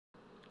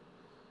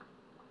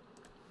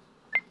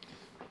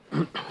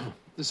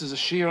This is a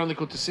shir on the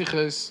Likutei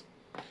Sichos,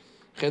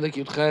 Chelik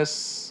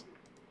Yudches,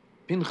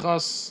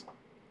 Pinchas,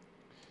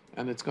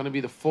 and it's going to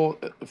be the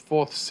fourth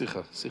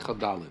Sicha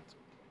Dalet.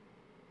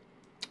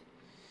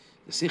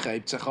 The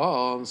Sicha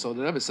Ibtzachon, so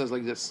the Rebbe says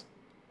like this.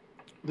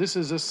 This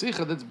is a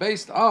Sicha that's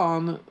based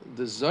on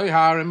the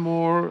Zohar and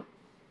more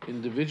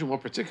individual, more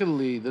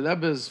particularly the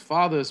Rebbe's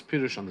father's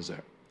Pirush on the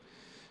Zohar.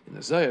 In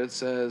the Zohar it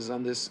says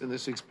in this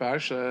week's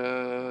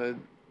Parsha,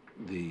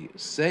 the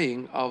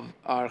saying of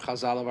our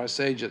Chazal, of our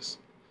sages,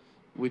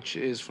 which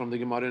is from the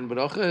Gemara in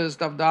Berachos,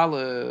 Daf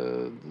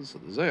Daled. So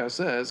the Zohar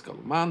says,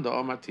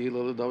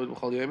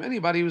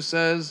 anybody who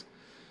says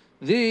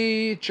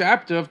the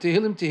chapter of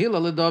Tehillim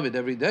LeDavid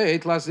every day,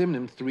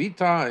 three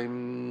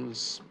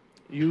times,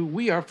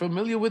 we are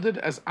familiar with it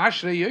as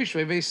Ashrei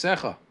Yoshvei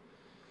Veisecha,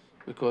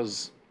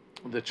 because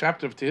the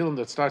chapter of Tehillim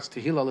that starts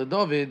Tehillah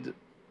LeDavid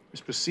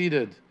is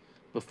preceded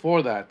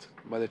before that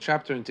by the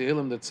chapter in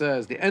Tehillim that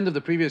says, the end of the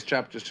previous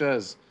chapter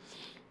says,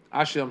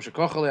 Ashem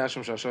Shekochale,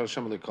 Ashem Shashar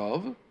Hashem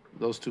Lekov,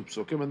 those two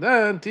psukim, and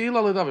then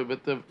Tehillah LeDavid,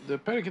 but the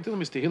Perek in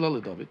Tehillim is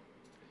Tehillah LeDavid.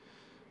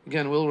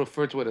 Again, we'll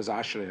refer to it as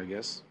Ashrei, I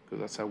guess, because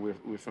that's how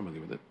we're familiar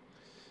with it.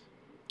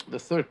 The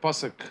third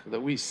pasuk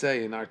that we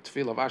say in our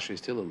tefillah of Ashrei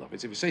is Tehillah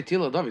LeDavid. So if you say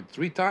Tehillah LeDavid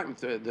 3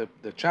 times, the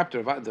chapter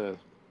of the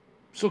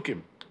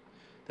psukim,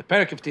 the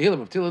Perek of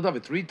Tehillim of Tehillah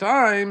LeDavid 3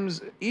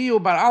 times, Iyu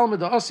bar alma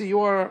da'asi,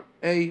 you are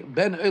a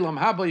ben olam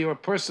haba, you're a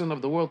person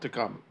of the world to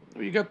come.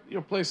 You get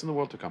your place in the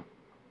world to come.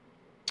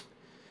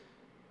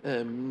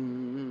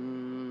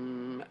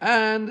 And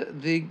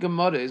the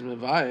Gemara is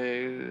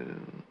Mevayir.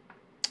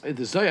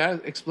 The Zohar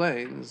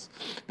explains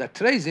that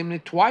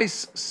Trezim,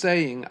 twice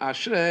saying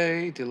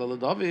Ashrei Tehillah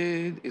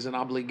LeDavid, is an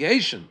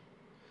obligation.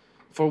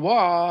 For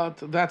what?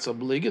 That's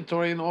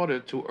obligatory in order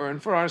to earn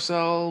for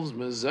ourselves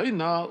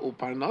mezayna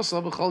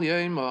uparnasa b'chol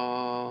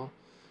yema,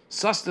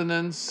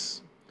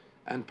 sustenance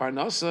and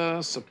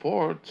parnasa,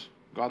 support,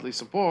 godly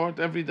support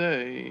every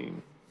day.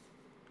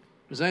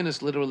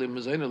 Mezayna literally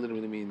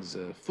means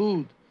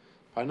food.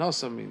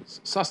 Parnasa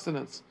means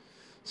sustenance.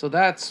 So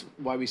that's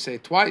why we say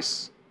it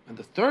twice. And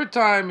the third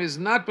time is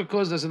not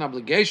because there's an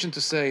obligation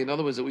to say, in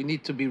other words, that we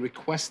need to be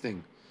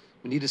requesting.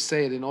 We need to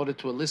say it in order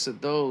to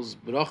elicit those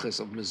brachas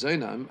of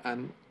mezayna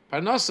and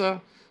parnasa,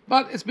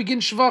 but it's begin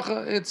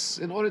shvacha. It's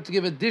in order to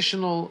give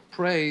additional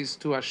praise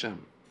to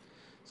Hashem.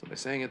 So by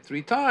saying it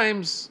 3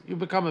 times, you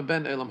become a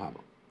ben elam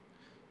haba,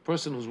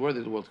 person who's worthy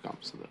of the world to come.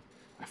 So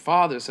my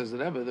father says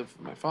that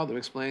my father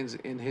explains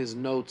in his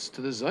notes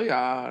to the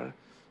Zohar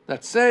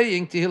that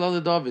saying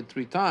Tehillah LeDavid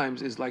 3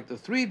 times is like the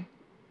 3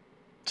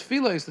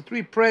 tefillahs, the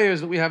 3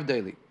 prayers that we have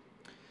daily.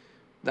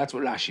 That's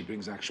what Rashi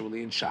brings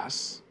actually in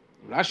Shas.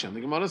 Rashi on the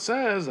Gemara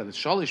says that it's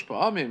shalish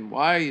pa'amim.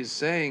 Why is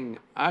saying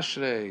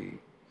Ashrei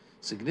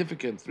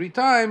significant 3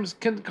 times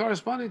can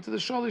corresponding to the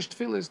shalish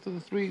tefillahs, to the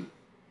 3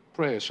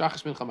 prayers,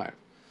 Shachas Mincha Ma'ariv.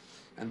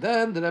 And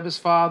then the Rebbe's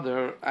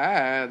father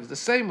adds the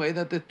same way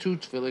that the 2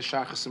 tefillahs,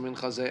 Shachas and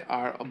Mincha,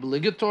 are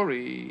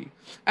obligatory,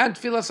 and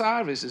Tefillas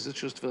Arvis is the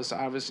truth. Tefillas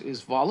Arvis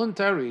is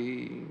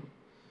voluntary,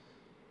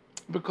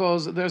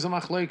 because there's a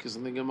machlokes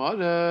in the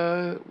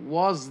Gemara.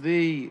 Was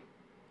the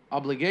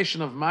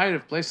obligation of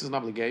Ma'ariv places an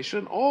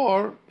obligation,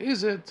 or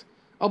is it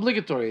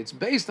obligatory? It's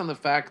based on the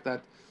fact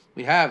that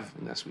we have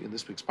in this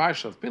week's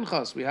parsha of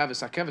Pinchas, we have you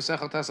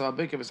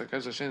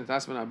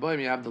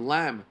have the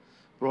lamb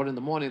brought in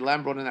the morning,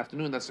 lamb brought in the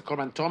afternoon. That's the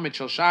korban tomit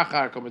shel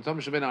shachar, korban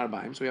tomit shel ben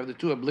arbaim. So we have the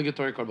 2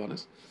 obligatory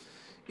korbanos.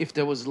 If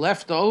there was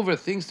leftover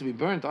things to be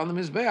burnt on the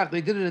mizbeach,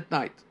 they did it at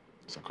night.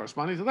 So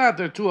corresponding to that,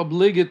 there are 2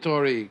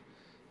 obligatory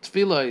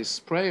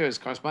tefillahs, prayers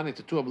corresponding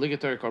to 2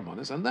 obligatory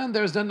korbanos, and then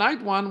there's the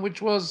night one,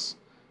 which was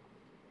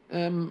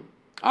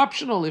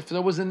optional. If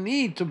there was a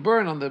need to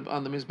burn on the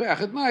mizbeach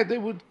at night, they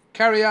would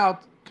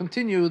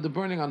continue the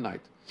burning on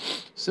night.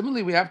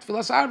 Similarly, we have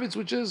Tefillas Arvis,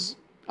 which is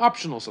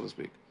optional, so to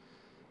speak.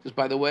 Just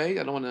by the way,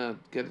 I don't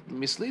want to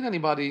mislead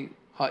anybody.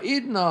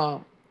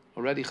 Ha'idna,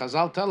 already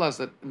Chazal tell us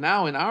that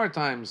now in our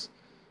times,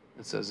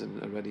 it says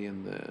already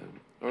in the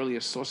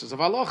earliest sources of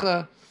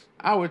halacha,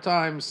 our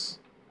times,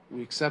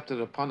 we accept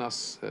it upon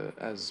us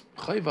as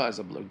chayva, as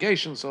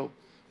obligation. So,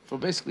 for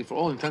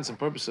all intents and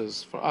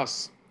purposes, for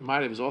us,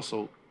 Ma'ariv is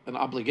also an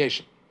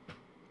obligation.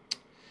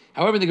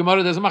 However, in the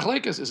Gemara, there's a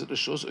machlekes. Is it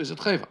reshus or is it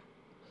chayva?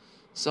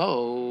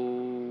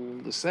 So,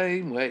 the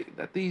same way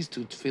that these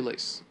 2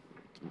 tefillahs,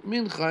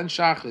 Mincha and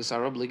Shachris,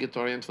 are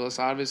obligatory, and Tefillas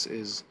Arvis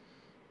is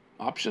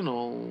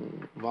optional,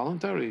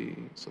 voluntary.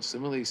 So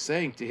similarly,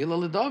 saying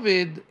Tehillah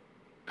LeDavid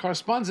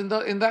corresponds in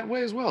that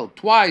way as well.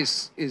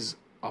 Twice is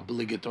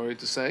obligatory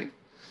to say,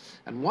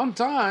 and 1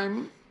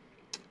 time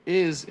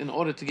is in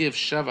order to give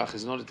shevach,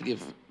 is in order to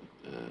give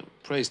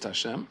praise to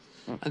Hashem.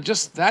 And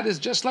that is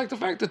just like the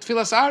fact that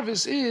Tefillas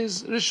Arvis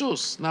is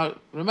Rishus. Now,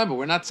 remember,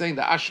 we're not saying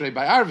the Ashrei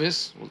by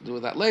Arvis. We'll do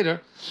that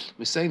later.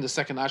 We're saying the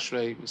second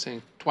Ashrei. We're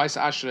saying twice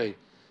Ashrei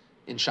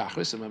in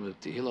Shachris. Remember,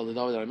 Tehillah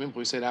LeDavid Aramim,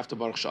 we say it after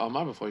Baruch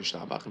Sha'amar, before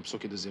Yishtabach, in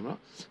Psuki de Zimra.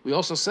 We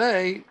also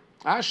say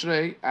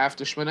Ashrei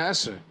after Shemana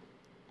Esrei,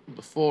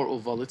 before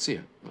Uval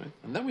Litzia, right?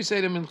 And then we say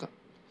the Mincha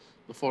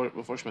before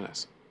Shemana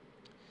Esrei.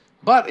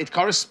 But it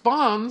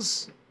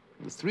corresponds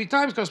The 3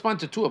 times correspond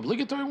to 2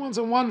 obligatory ones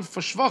and 1 for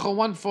shvacha,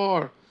 1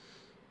 for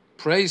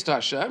praise to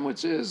Hashem,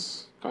 which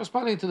is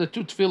corresponding to the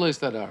 2 tefillahs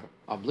that are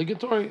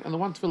obligatory and the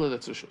 1 tefillah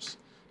that's rishus.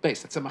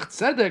 Base. That's a Tzemach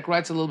Tzedek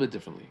writes a little bit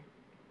differently.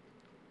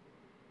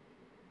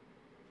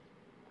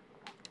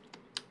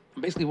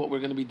 Basically, what we're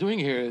going to be doing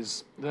here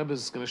is the Rebbe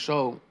is going to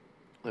show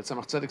that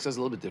Tzemach Tzedek says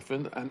a little bit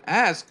different and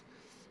ask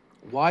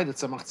why the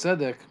Tzemach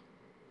Tzedek,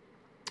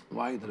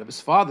 why the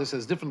Rebbe's father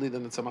says differently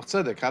than the Tzemach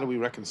Tzedek. How do we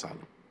reconcile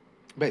them?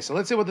 Base. So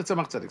let's see what the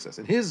Tzemach Tzedek says.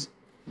 In his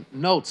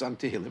notes on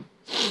Tehillim,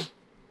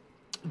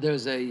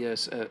 there's a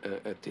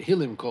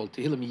Tehillim called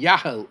Tehillim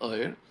Yahel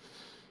Oyer,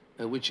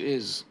 which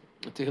is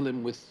a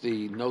Tehillim with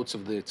the notes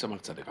of the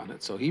Tzemach Tzedek on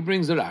it. So he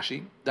brings the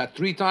Rashi that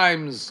 3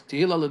 times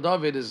Tehillah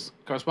LeDavid is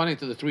corresponding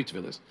to the 3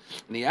 tefillahs,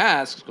 and he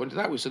asks, according to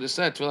that, we should have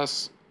said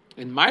tefillahs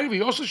in Ma'ariv.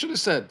 We also should have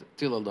said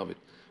Tehillah LeDavid.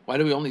 Why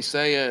do we only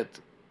say it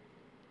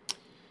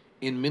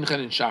in Mincha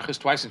and in Shachas,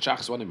 twice in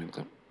Shachas, 1 in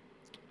Mincha?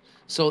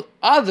 So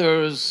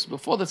others,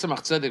 before the Tzemach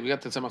Tzedek, we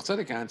got the Tzemach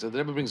Tzedek answer. The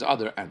Rebbe brings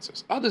other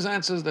answers. Others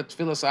answers that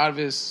tefillahs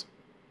arvis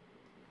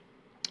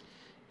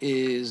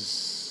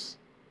is,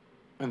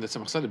 and the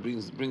Tzemach Tzedek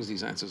brings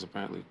these answers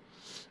apparently.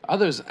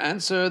 Others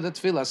answer that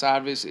tefillas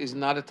arvis is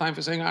not a time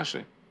for saying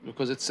Ashrei,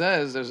 because it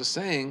says, there's a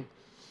saying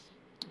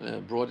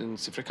brought in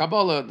Sifrei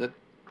Kabbalah that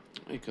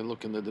you can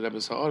look in the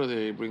Rebbe's Ha'ara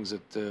there, he brings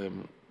it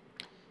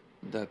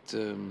that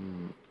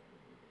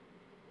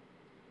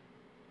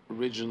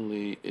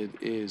originally it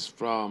is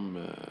from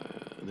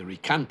the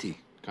Rikanti.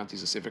 Rikanti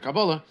is a Sifrei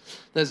Kabbalah.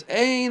 There's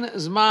Ein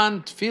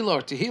Zman Tefillah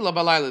or Tehillah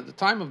Balayla. The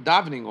time of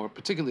davening, or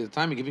particularly the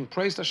time of giving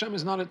praise to Hashem,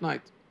 is not at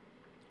night.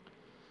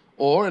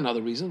 Or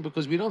another reason,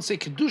 because we don't say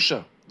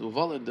Kedusha, the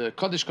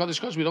Kodesh,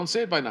 Kodesh, Kodesh, we don't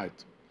say it by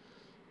night.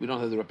 We don't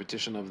have the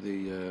repetition of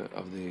the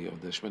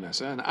Shemoneh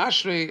Esrei. And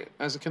Ashrei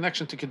has a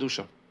connection to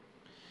Kedusha.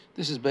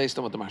 This is based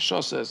on what the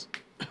Mashal says,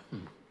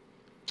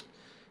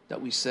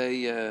 that we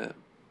say,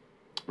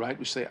 right?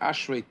 We say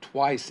Ashrei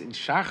twice in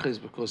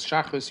Shachris, because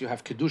Shachris you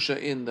have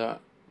Kedusha in the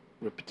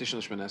repetition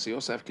of Shemoneh Esrei. You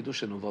also have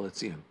Kedusha in Uval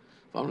Etzion.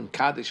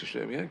 Kaddish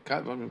Hashem, yeah?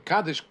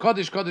 Kaddish,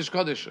 Kodesh, Kodesh,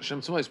 Kodesh.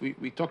 Hashem Tzvos.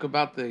 We talk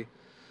about the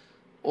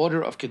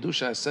order of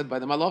Kedusha as said by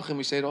the Malachim.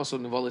 We say it also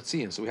in Uval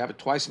Etzion. So we have it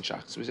twice in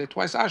Shachris. We say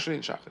twice Ashrei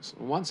in Shachris,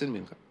 once in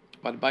Mincha.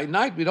 But by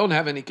night we don't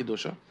have any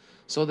Kedusha.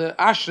 So the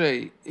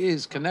Ashrei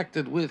is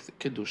connected with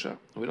Kedusha.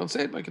 We don't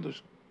say it by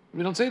Kedusha.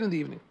 We don't say it in the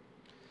evening.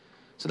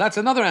 So that's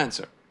another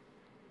answer.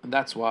 And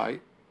that's why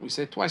we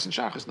say it twice in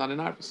Shachris, not in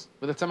Arvis.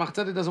 But the Tzemach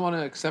Tzedek doesn't want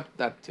to accept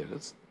that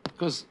teretz,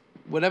 because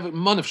whatever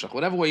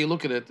way you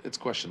look at it, it's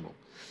questionable.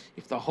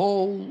 If the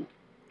whole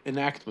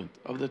enactment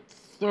of the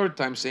 3rd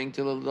time saying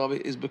Tehillah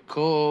LeDavid is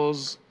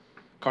because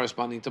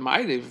corresponding to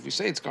Ma'ariv, if we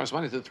say it's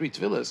corresponding to the 3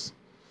 tefillahs,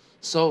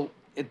 so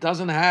it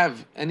doesn't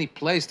have any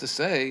place to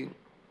say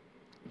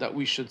that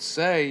we should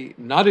say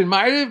not in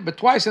Ma'ariv, but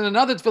twice in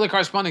another tefillah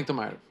corresponding to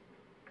Ma'ariv.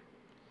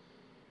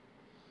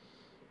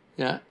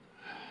 Yeah,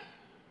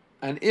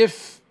 and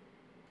if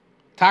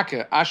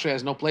Taka Ashrei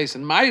has no place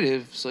in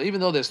Ma'ariv, so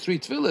even though there's 3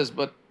 tefillahs,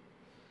 but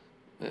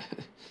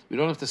we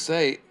don't have to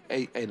say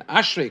an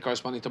Ashrei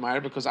corresponding to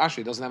Ma'ariv, because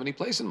Ashrei doesn't have any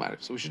place in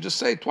Ma'ariv. So we should just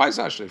say twice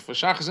Ashrei for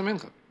Shachas and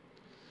Mincha.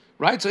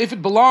 Right? So if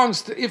it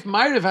belongs to, if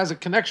Ma'ariv has a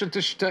connection to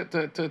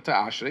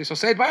Ashrei, so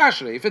say it by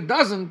Ashrei. If it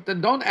doesn't, then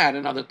don't add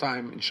another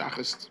time in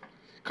Shachas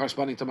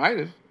corresponding to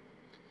Ma'ariv.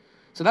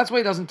 So that's why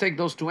he doesn't take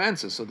those 2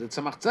 answers. So the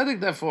Tzemach Tzedek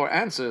therefore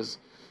answers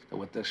that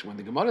when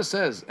the Gemara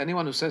says,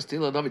 anyone who says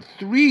Tehillah LeDavid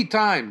 3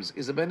 times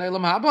is a Ben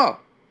Elam Haba,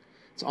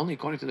 it's only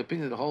according to the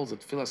opinion that holds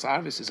that Tfilas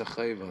Arvis is a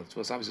chayva,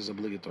 Tfilas Arvis is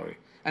obligatory.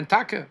 And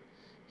Taka,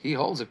 he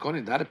holds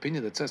according to that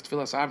opinion that says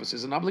Tfilas Arvis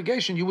is an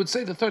obligation. You would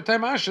say the 3rd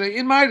time Ashrei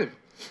in Ma'ariv.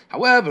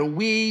 However,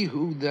 we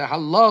who the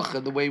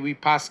halacha, the way we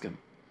paskin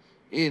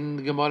in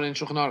the Gemara and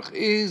Shulchan Aruch,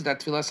 is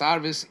that Tfilas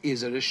Arvis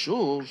is a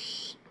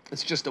reshus.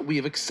 It's just that we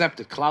have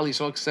accepted, Klal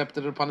Yisrael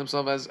accepted it upon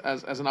himself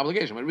as an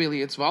obligation, but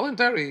really it's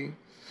voluntary.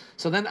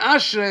 So then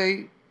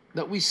Ashrei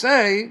that we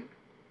say,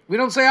 we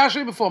don't say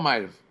Ashrei before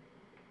Ma'ariv.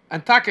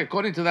 And Taka,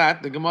 according to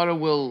that, the Gemara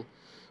will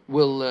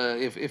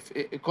if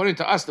according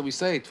to us that we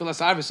say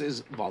Tfilas Arvis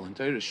is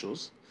voluntary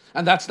rishus,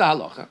 and that's the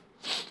halacha.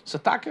 So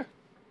Taka,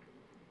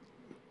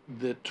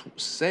 the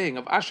saying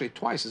of Ashrei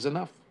twice is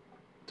enough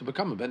to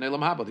become a Ben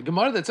Elam Haba. The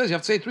Gemara that says you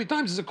have to say it 3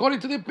 times is according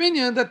to the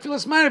opinion that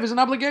Tfilas Ma'ariv is an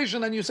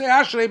obligation, and you say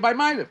Ashrei by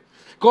Ma'ariv.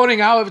 According,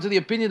 however, to the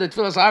opinion that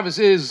Tfilas Arvis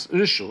is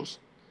rishus,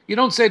 you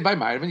don't say it by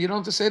Ma'ariv, and you don't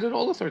have to say it at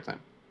all the 3rd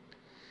time.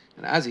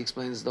 And as he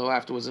explains, though,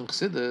 afterwards in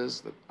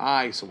Chassidus,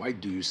 so why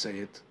do you say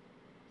it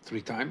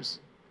 3 times?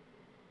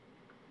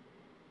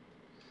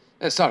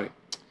 As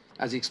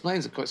he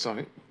explains,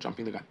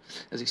 jumping the gun.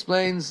 As he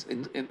explains,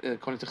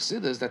 according to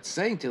Chassidus, that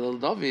saying Tehillah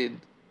LeDavid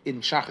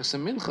in Shachas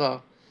and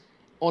Mincha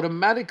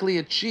automatically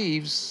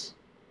achieves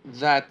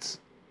that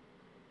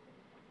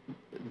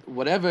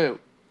whatever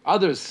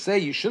others say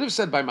you should have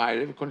said by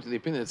Ma'ariv, according to the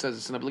opinion that says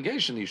it's an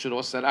obligation, you should have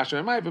also said Ashrei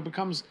and Ma'ariv, it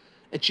becomes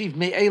achieved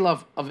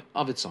me'elav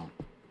of its own.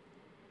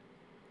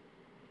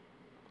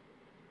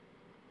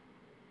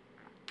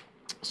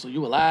 So you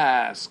will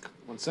ask,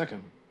 1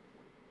 second,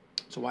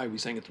 so why are we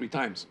saying it 3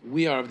 times?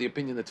 We are of the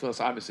opinion that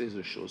Tfilas Arvis is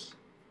rishus.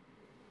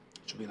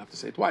 Should be enough to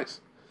say it twice.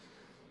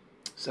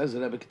 Says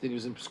the Rebbe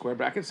continues in square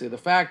brackets here, the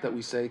fact that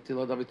we say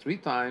Tila David 3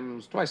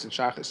 times, twice in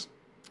Shachis,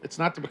 it's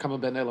not to become a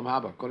Ben Elam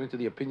Haba. According to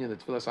the opinion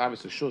that Tfilas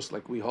Arvis is Shus,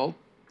 like we hold,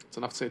 it's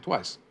enough to say it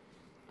twice.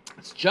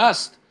 It's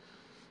just,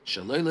 we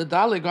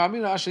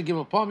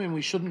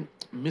shouldn't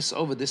miss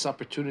over this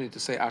opportunity to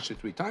say Asher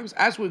 3 times,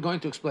 as we're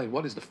going to explain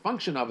what is the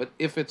function of it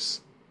if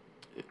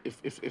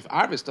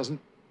Arvis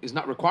is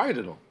not required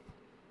at all.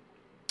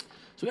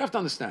 So we have to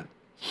understand,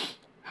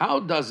 how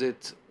does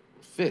it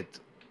fit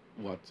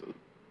what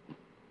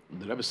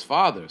the Rebbe's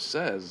father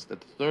says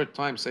that the third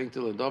time saying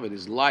Tila David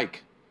is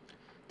like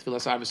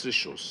Tfilas Arvis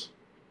Rishus,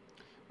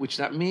 which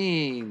that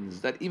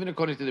means that even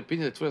according to the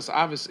opinion that Tfilas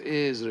Arvis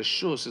is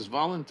Rishus, is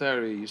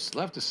voluntary, you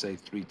still have to say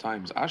 3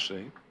 times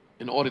Ashrei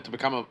in order to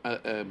become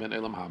a Ben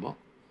Elam Haba.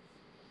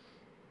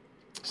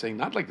 Saying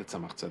not like the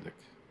Tzemach Tzedek.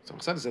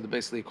 Tzemach Tzedek said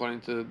basically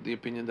according to the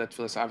opinion that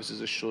Tfilas Arvis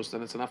is Rishus,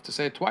 then it's enough to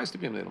say it twice to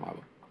be a Ben Elam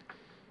Haba.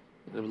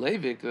 The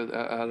Leivik,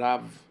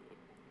 Rav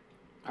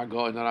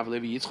Hago and Rav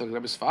Levi Yitzchak,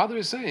 Rebbe's father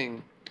is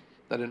saying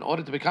that in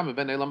order to become a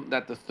Ben Elam,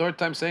 that the third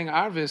time saying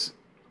Arvis,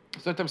 the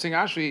third time saying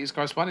Ashri is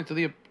corresponding to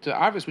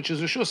Arvis, which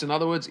is Rishus. In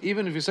other words,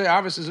 even if you say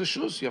Arvis is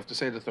Rishus, you have to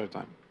say it the third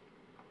time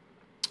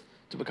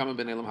to become a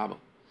Ben Elam Haba.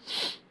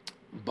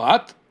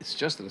 But it's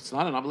just that it's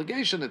not an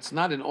obligation. It's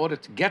not in order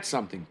to get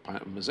something,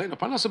 but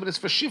it's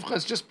for Shivcha.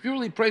 It's just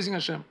purely praising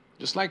Hashem.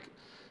 Just like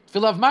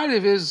Tfilav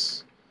Ma'ariv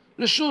is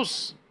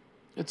Rishus.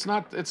 It's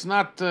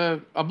not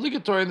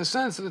obligatory in the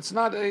sense that it's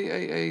not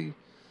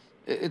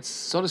it's,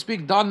 so to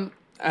speak, done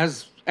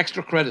as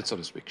extra credit, so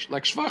to speak,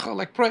 like shvacha,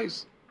 like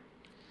praise.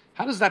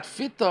 How does that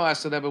fit, though,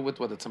 as Rebbe, with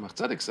what the Tzemach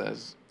Tzedek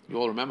says? You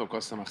all remember, of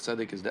course, Tzemach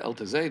Tzedek is the El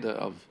Tezeda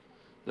of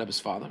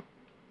Rebbe's father.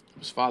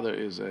 Rebbe's father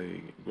is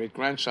a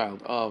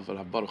great-grandchild of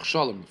Rav Baruch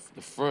Shalom,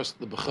 the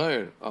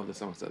Bechor of the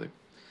Tzemach Tzedek.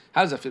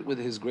 How does that fit with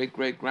his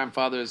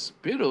great-great-grandfather's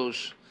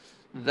Pirush,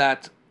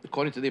 that,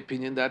 according to the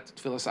opinion that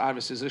Tfilas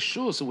Arvis is a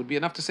shus, it would be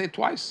enough to say it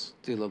twice,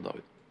 Tila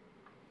David.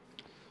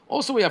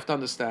 Also, we have to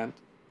understand.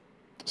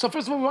 So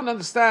first of all, we want to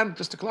understand,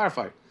 just to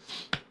clarify,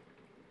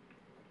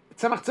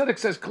 Tzemach Tzedek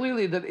says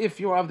clearly that if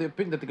you are of the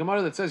opinion that the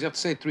Gemara that says you have to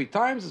say it 3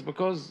 times is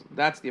because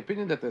that's the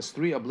opinion that there's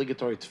 3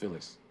 obligatory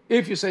tefillas.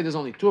 If you say there's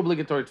only 2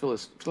 obligatory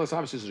tefillas, tefillas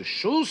obviously is a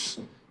shus,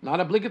 not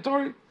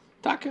obligatory,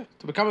 taka.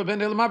 To become a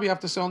Ben Elam Haba, you have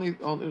to say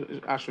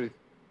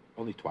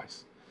only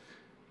twice.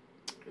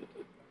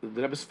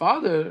 The Rebbe's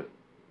father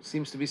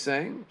seems to be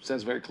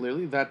says very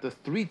clearly that the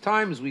 3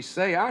 times we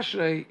say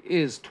Ashrei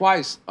is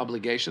twice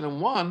obligation and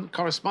 1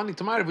 corresponding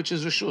to Ma'ariv, which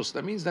is Rishus.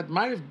 That means that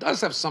Ma'ariv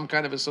does have some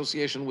kind of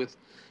association with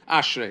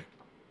Ashrei.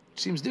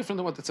 Seems different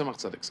than what the Tzemach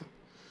Tzedek said.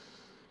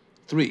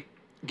 3.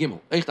 Gimel.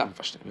 We have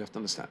to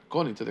understand.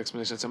 According to the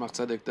explanation of Tzemach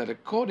Tzedek, that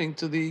according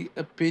to the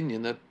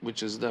opinion,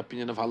 which is the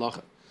opinion of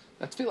Halacha,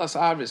 that Tfilas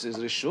Arvis is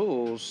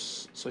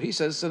Rishus, so he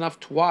says it's enough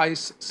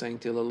twice saying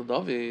Tila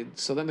David.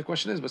 So then the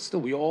question is, but still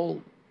we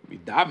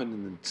daven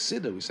in the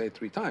Siddur, we say it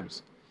 3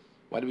 times.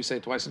 Why do we say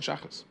it twice in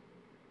Shachas?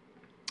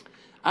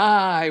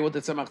 What the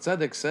Tzemach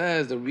Tzedek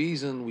says, the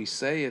reason we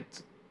say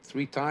it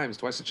 3 times,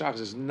 twice in Shachas,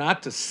 is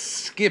not to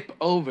skip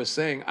over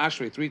saying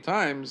Ashrei 3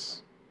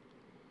 times,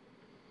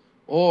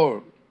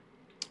 or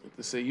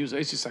to say use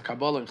Eisis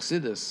HaKabbalah and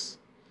Chassidus,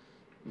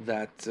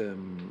 that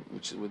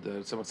which with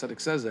the Tzemach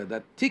Tzedek says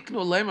that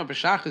Tiknu Lema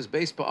b'Shachis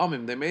based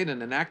ba'amim, they made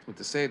an enactment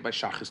to say it by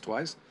Shachis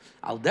twice.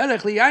 Al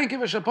derech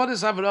liyankiv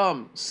v'shaponis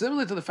Avraham,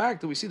 similar to the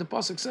fact that we see the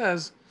pasuk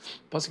says,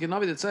 pasuk in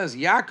Navi that says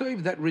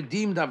Yaakov that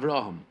redeemed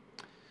Avraham.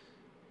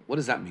 What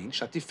does that mean?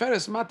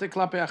 Shatiferes mate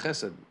klapei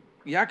chesed.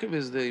 Yaakov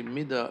is the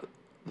midah,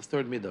 the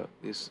third midah.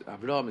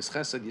 Avraham is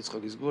chesed,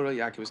 Yitzchak is gvura,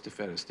 Yaakov is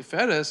tiferes.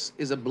 Tiferes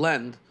is a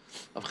blend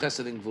of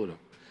chesed and gvura.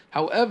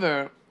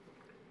 However,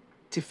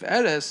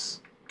 tiferes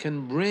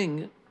can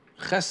bring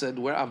chesed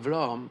where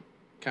Avraham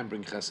can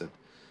bring chesed.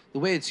 The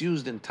way it's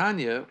used in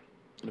Tanya,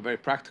 in a very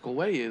practical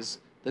way, is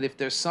that if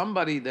there's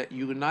somebody that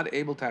you're not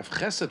able to have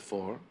chesed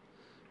for,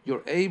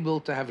 you're able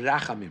to have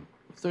rachamim.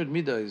 The third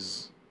midah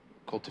is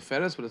called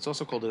tiferes, but it's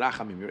also called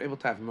rachamim. You're able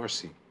to have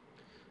mercy.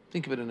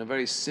 Think of it in a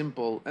very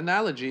simple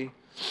analogy.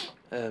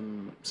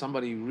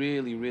 Somebody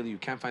really, you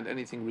can't find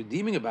anything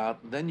redeeming about,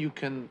 then you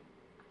can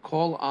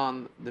call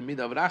on the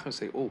midah of rachamim and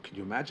say, oh, can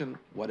you imagine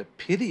what a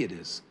pity it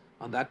is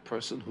on that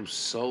person who's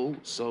so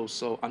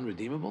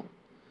unredeemable?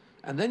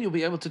 And then you'll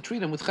be able to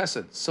treat him with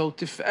chesed. So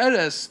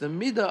Tiferes, the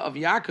midah of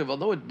Yaakov,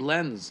 although it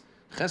blends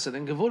chesed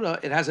and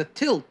gevura, it has a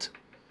tilt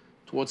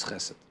towards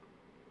chesed.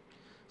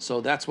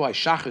 So that's why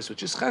Shachris,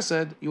 which is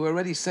chesed, you were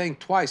already saying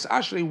twice.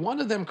 Actually, one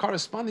of them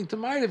corresponding to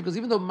Ma'ariv, because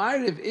even though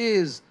Ma'ariv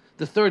is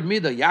the third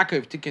midah,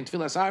 Yaakov, Tikkun,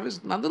 Tfilas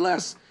Arvis,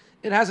 nonetheless,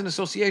 it has an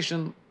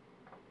association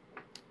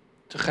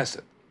to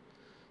chesed.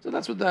 So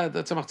that's what the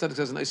Tzemach Tzedek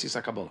says in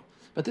Eisis HaKabbalah.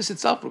 But this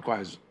itself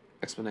requires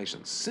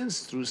explanation.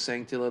 Since through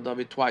saying Tila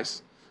David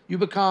twice, you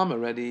become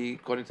already,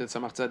 according to the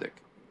Tzemach Tzedek,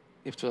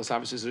 if Tfilas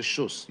Arvis is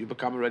Rishus, you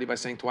become already by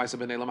saying twice a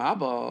Ben Elam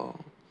Haba.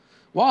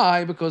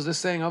 Why? Because the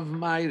saying of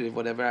Ma'ariv,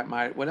 whatever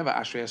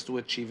Ashrei has to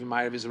achieve in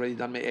Ma'ariv is already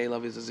done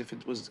Me'elav, is as if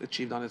it was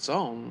achieved on its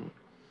own.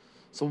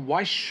 So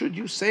why should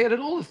you say it at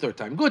all the third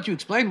time? Good, you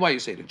explained why you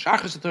say it in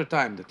Shachris the third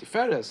time, the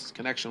Tiferes,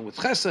 connection with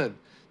Chesed,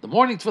 the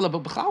morning Tefillah,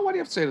 but B'chal, why do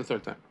you have to say it the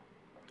third time?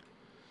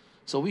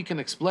 So we can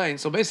explain.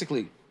 So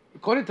basically,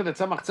 according to the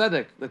Tzemach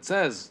Tzedek, that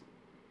says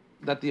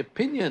that the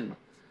opinion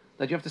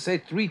that you have to say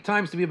it 3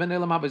 times to be a Ben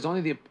Elam Haba is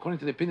only according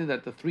to the opinion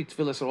that the 3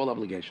 tefillahs are all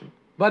obligation.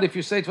 But if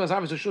you say Tefillas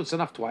Avis Rishus, it's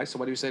enough twice, so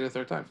why do you say it the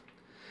third time?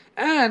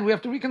 And we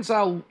have to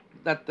reconcile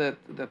that the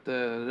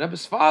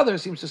Rebbe's father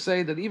seems to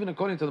say that even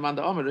according to the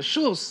Manda Omer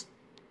Rishus,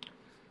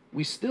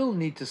 we still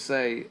need to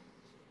say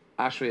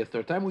Ashrei a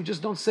third time. We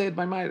just don't say it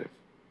by Ma'ariv.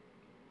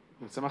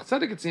 In Tzemach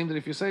Tzedek, it seems that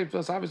if you say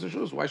Tefillas Avis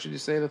Rishus, why should you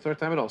say it the third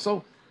time at all?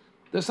 So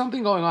there's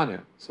something going on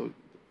here. So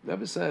the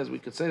Rebbe says we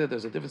could say that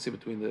there's a difference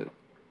between the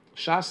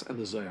Shas and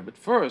the Zohar. But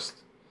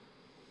first,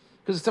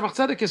 because Tzemach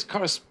Tzedek is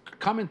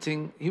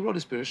commenting, he wrote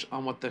his Pirush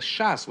on what the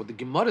Shas, what the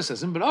Gemara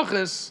says in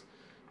Berachos,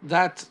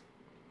 that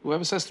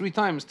whoever says 3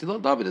 times,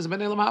 Tilal David is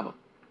Ben Elam Haba.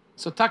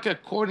 So Taka,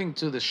 according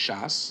to the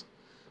Shas,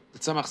 the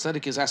Tzemach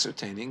Tzedek is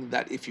ascertaining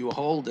that if you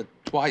hold it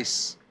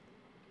twice,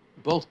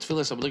 both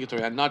tefillahs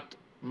obligatory and not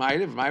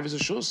Ma'ariv is a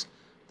Shus,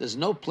 there's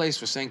no place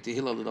for saying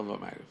Tehillah L'Davar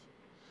Ma'ariv.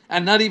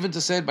 And not even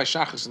to say it by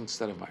Shachas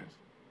instead of Ma'ariv.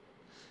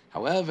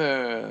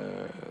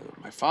 However,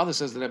 my father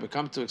says that I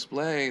come to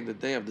explain the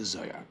day of the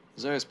Zohar.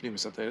 Zohar is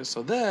Pnimis HaTorah.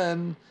 So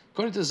then,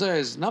 according to the Zohar,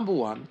 is number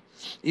one,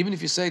 even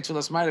if you say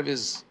Tfilas Ma'ariv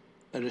is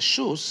a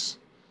Reshus,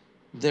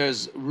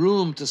 there's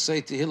room to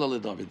say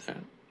Tehillah L'David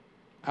there.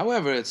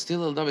 However, it's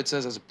Tehillah L'David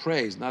says as a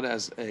praise, not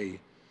as an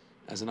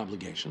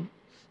obligation.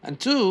 And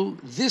 2,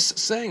 this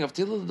saying of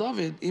Tehillah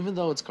L'David, even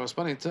though it's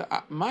corresponding to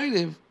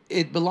Ma'ariv,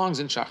 it belongs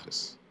in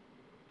Shachris.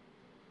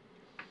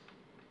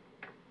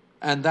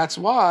 And that's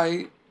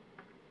why,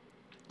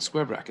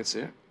 square brackets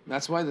here,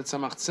 that's why the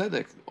Tzemach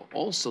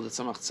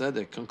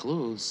Tzedek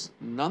concludes,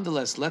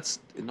 nonetheless,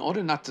 in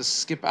order not to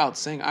skip out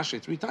saying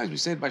Ashrei 3 times, we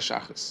say it by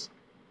Shachris.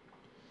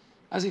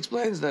 As he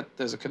explains that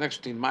there's a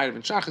connection between Ma'ariv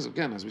and Shachris,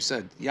 again, as we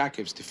said,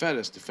 Yaakov's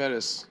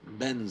Tiferes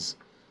bends,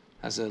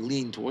 has a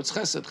lean towards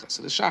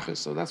Chesed is Shachris.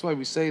 So that's why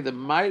we say the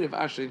Ma'ariv,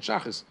 Ashrei, and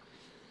Shachris.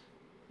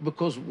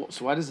 Because,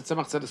 so why does the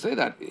Tzemach Tzedek say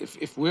that?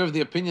 If we're of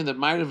the opinion that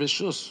Ma'ariv is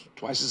Shus,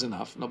 twice is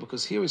enough. No,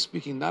 because here we're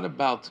speaking not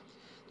about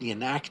the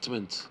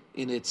enactment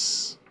in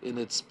its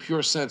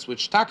pure sense,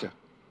 which Taka,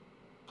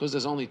 because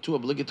there's only 2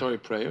 obligatory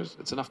prayers,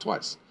 it's enough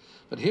twice.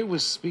 But here we're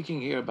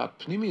speaking here about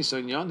Pnimis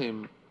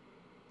Yonim,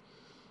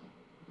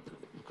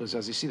 because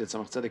as you see, that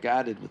Tzemach Tzedek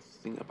added with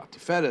thing about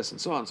Tiferes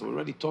and so on. So we're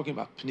already talking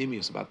about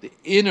Pnimius, about the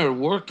inner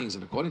workings,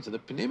 and according to the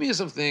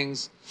Pnimius of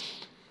things,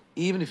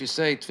 even if you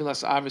say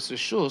Tfilas Avis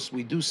Rishus,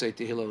 we do say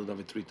Tehillah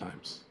L'David 3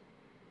 times.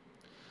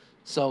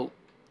 So,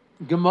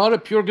 Gemara,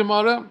 pure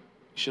Gemara,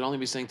 should only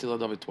be saying Tehillah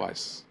L'David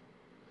twice.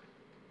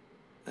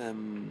 The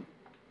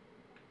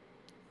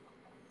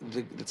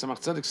Tzemach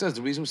Tzedek says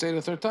the reason we say it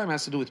a third time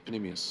has to do with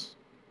Pnimius.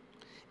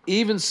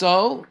 Even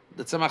so,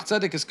 the Tzemach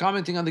Tzedek is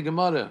commenting on the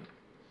Gemara.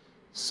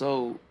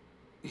 So,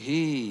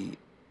 he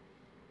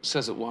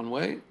says it one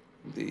way.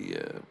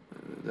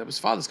 His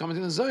father's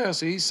commenting on the Zohar,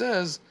 so he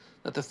says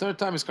that the third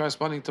time is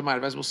corresponding to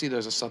Ma'ariv. As we'll see,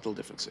 there's a subtle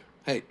difference here.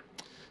 Hey,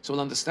 so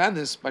we'll understand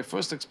this by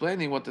first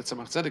explaining what the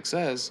Tzemach Tzedek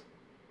says.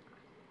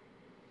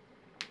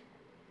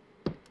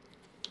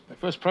 By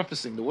first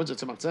prefacing the words of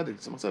Tzemach Tzedek.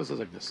 Tzemach Tzedek says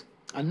like this: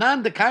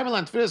 Anan de Kaimel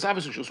and Tfilas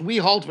Avis Rishus. We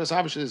hold Tfilas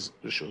Avis is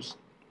Rishus.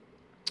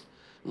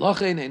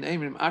 Lochein ein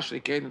Eimrim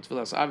Ashrei Kein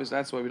Tfilas Avis.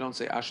 That's why we don't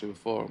say Ashrei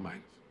before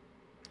Ma'ariv.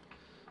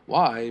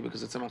 Why?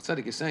 Because the Tzemach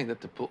Tzedek is saying that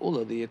the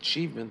Pu'ula, the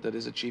achievement that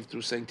is achieved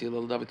through saying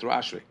Tehillah L'David through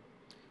Ashrei,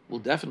 will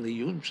definitely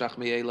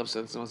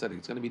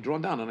it's going to be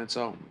drawn down on its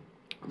own.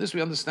 This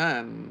we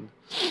understand.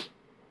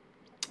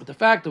 But the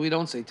fact that we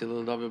don't say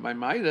Tehillah L'David by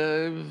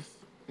Ma'ariv,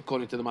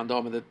 according to the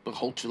Mandama, that the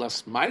whole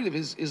Tfilas Ma'ariv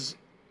is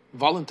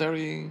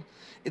voluntary,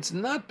 it's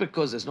not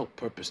because there's no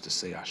purpose to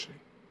say Ashrei.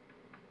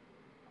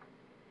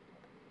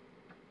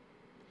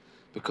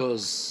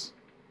 Because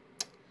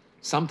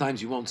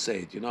sometimes you won't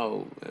say it.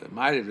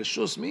 Ma'ariv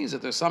Rishus means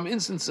that there's some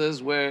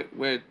instances where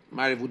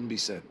Ma'ariv wouldn't be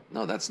said.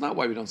 No, that's not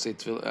why we don't say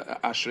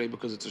Ashrei,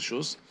 because it's a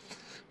Shus.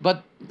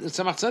 But the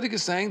Tzemach Tzedek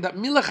is saying that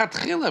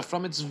Milachatchila,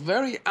 from its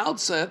very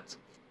outset,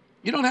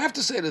 you don't have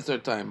to say it a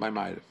third time by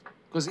Ma'ariv.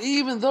 Because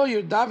even though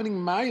you're davening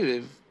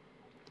Ma'ariv,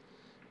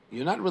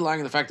 you're not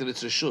relying on the fact that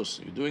it's a Shus.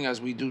 You're doing as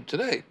we do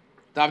today,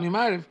 davening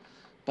Ma'ariv.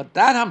 But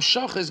that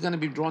Hamshach is going to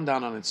be drawn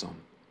down on its own.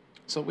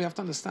 So we have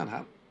to understand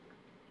how.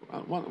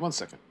 One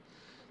second.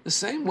 The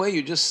same way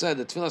you just said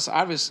that Tfilas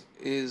Avis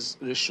is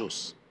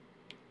Rishus.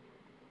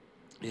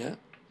 Yeah?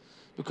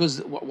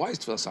 Because why is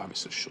Tfilas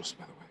Avis Rishus,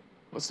 by the way?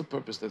 What's the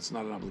purpose that it's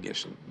not an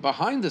obligation?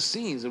 Behind the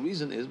scenes, the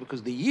reason is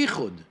because the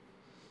Yichud,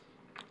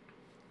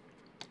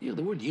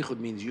 the word Yichud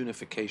means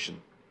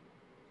unification.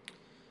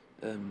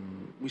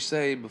 We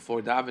say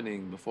before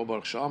davening, before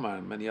Baruch Shama,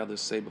 and many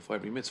others say before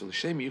every mitzvah,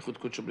 L'shem Yichud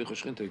Kudsha B'licha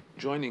Shchinta,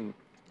 joining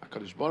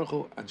HaKadosh Baruch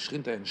Hu and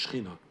Shchinta and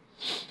Shchina.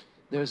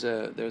 There's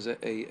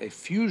a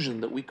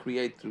fusion that we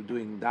create through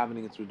doing davening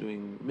and through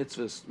doing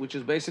mitzvahs, which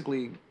is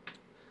basically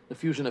the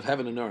fusion of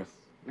heaven and earth.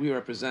 We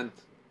represent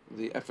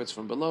the efforts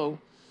from below,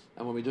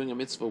 and when we're doing a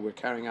mitzvah, we're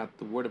carrying out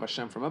the word of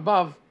Hashem from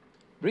above.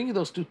 Bringing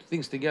those two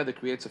things together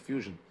creates a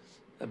fusion,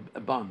 a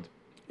bond.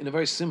 In a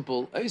very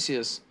simple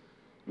Asius,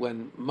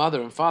 when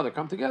mother and father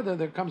come together,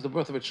 there comes the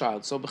birth of a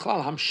child. So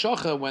B'chlal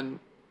Hamshocha, when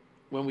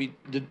we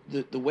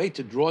the way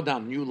to draw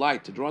down new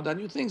light, to draw down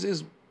new things,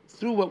 is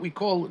through what we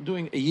call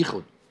doing a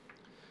yichud.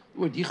 The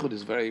word yichud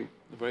is very,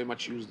 very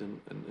much used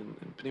in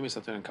Pnimis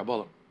Ater and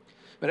Kabbalah.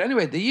 But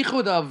anyway, the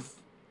yichud of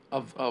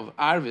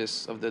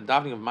Arvis, of the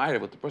davening of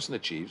Ma'ariv, what the person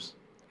achieves,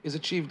 is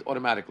achieved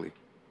automatically.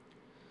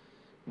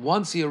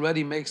 Once he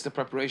already makes the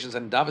preparations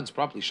and davens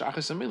properly,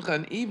 Shachas and Mincha,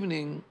 in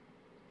evening,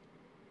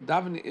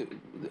 davening,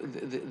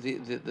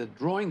 the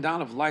drawing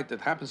down of light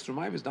that happens through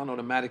Ma'ariv is done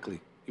automatically.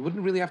 You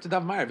wouldn't really have to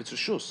daven Ma'ariv, it's a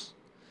shus.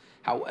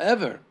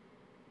 However,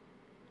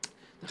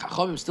 the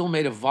Chachamim still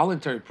made a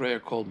voluntary prayer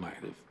called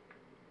Ma'ariv.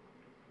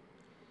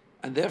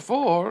 And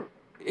therefore,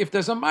 if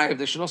there's a Ma'ariv,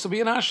 there should also be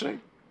an Ashrei.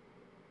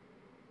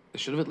 There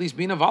should have at least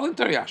been a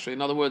voluntary Ashrei.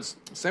 In other words,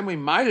 the same way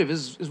Ma'ariv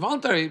is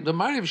voluntary, the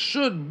Ma'ariv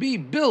should be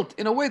built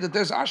in a way that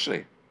there's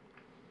Ashrei.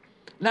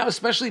 Now,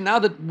 especially now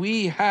that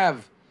we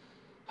have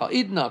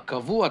Ha'idna,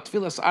 Kavua,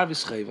 Tfilas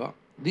Arvis Cheva,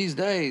 these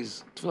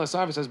days, Tfilas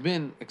Arvis has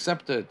been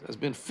accepted, has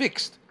been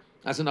fixed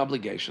as an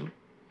obligation.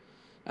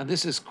 And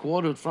this is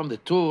quoted from the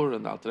Tur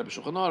and the Alter Rebbe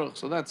Shulchan Aruch,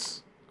 so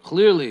that's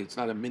clearly, it's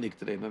not a minik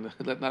today.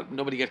 Let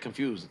nobody get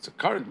confused. It's a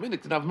current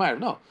minik to daven Ma'ariv.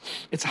 No,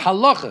 it's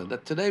halacha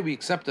that today we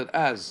accept it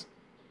as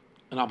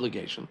an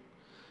obligation.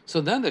 So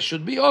then there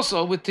should be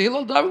also with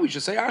Tehillah David, we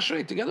should say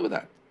Ashrei together with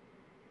that.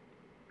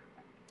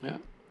 Yeah.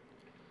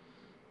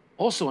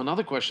 Also,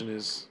 another question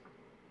is,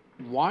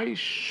 why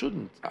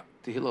shouldn't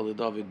Tehillah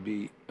David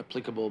be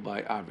applicable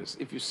by Arvis?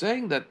 If you're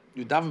saying that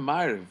you daven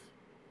Ma'ariv,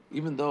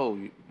 even though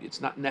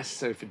it's not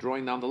necessary for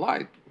drawing down the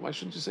light, why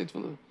shouldn't you say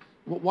Tehillah?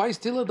 Why is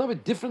Tehillah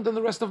David different than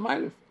the rest of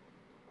Ma'ariv?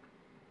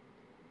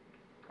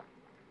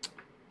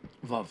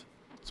 Vav.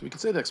 So we can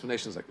say the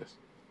explanations like this.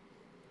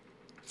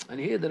 And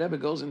here the Rebbe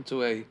goes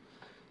into a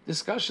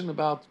discussion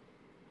about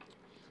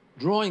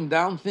drawing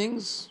down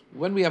things,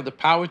 when we have the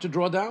power to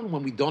draw down,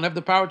 when we don't have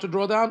the power to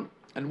draw down,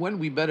 and when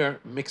we better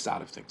mix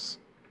out of things.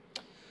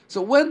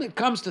 So when it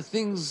comes to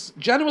things,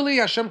 generally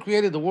Hashem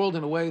created the world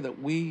in a way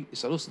that we,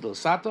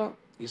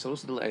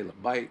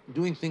 by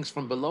doing things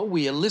from below,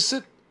 we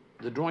elicit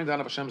the drawing down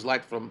of Hashem's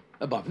light from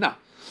above. Now,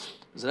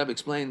 as the Rebbe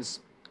explains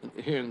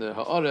here in the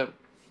Ha'orah,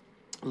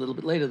 a little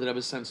bit later, the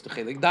Rebbe sends to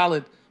Chelik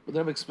Dalet, but the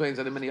Rebbe explains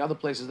that in many other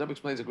places, the Rebbe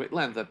explains at great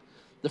length that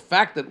the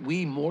fact that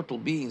we mortal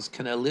beings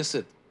can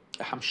elicit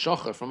a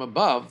hamshocha from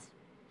above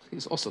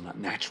is also not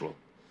natural.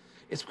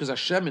 It's because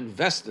Hashem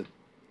invested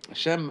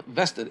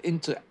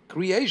into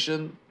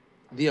creation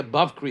the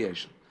above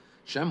creation.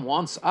 Hashem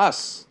wants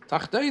us,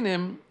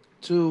 Tachteinim,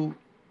 to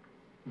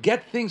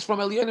get things from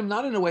Elyonim,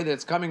 not in a way that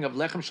it's coming of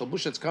Lechem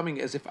Shalbush, it's coming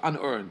as if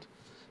unearned,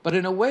 but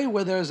in a way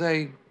where there's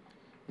what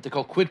they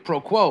call quid pro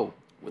quo.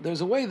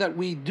 There's a way that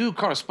we do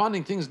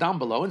corresponding things down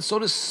below, and so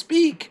to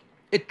speak,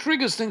 it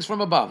triggers things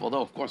from above.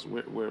 Although, of course,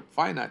 we're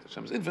finite,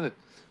 Hashem is infinite.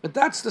 But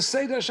that's the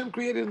Seder Hashem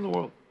created in the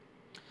world.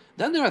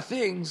 Then there are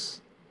things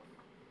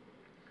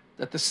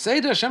that the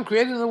Seder Hashem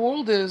created in the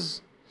world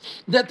is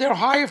that they're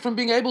higher from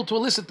being able to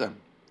elicit them.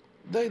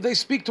 They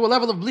speak to a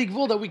level of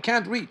Bligvul that we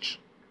can't reach.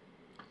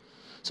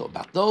 So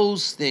about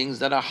those things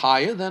that are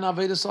higher than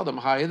Avodas Sodom,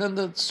 higher than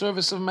the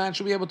service of man,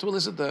 should be able to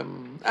elicit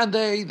them. And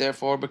they,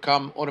 therefore,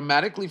 become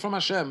automatically from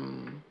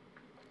Hashem.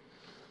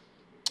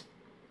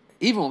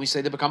 Even when we say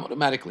they become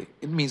automatically,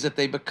 it means that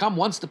they become,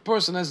 once the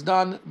person has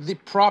done the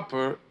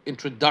proper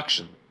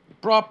introduction, the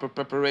proper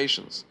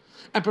preparations,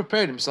 and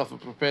prepared himself and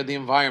prepared the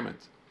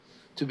environment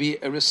to be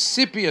a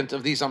recipient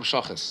of these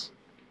amshachas.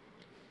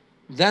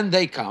 Then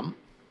they come.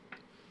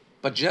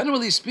 But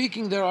generally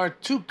speaking, there are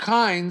two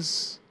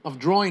kinds of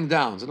drawing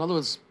downs. In other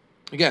words,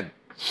 again,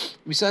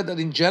 we said that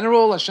in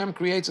general, Hashem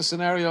creates a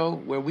scenario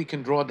where we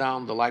can draw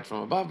down the light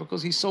from above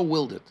because He so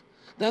willed it.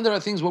 Then there are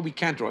things where we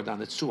can't draw it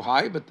down. It's too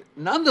high, but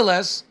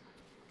nonetheless,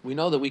 we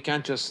know that we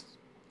can't just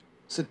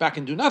sit back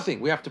and do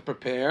nothing. We have to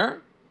prepare,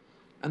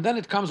 and then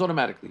it comes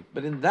automatically.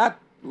 But in that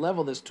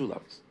level, there's two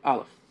levels.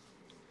 Aleph.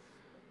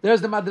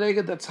 There's the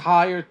Madrega that's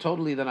higher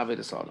totally than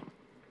Avodas Sodom.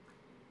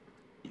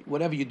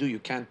 Whatever you do, you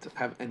can't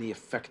have any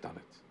effect on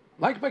it.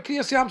 Like by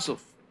Kriyas Yamsuf.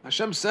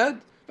 Hashem said,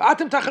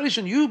 V'atem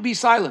tacharishin, you be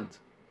silent.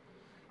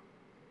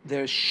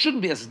 There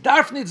shouldn't be, as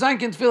darfnit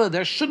zaynkin tefillah,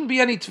 there shouldn't be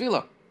any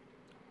tefillah.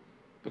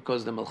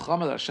 Because the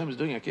Melchama that Hashem is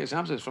doing at Kriyas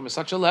Yamsuf is from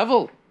such a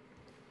level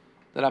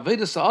that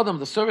Avodas Sodom,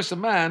 the service of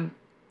man,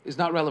 is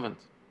not relevant.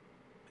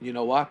 And you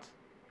know what?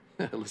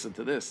 Listen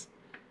to this.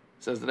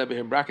 It says the Rebbe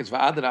here in brackets,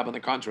 V'adrab, on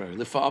the contrary.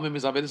 L'fa'amim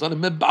is Avodas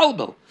Sodom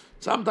mebalbel.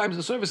 Sometimes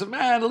the service of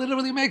man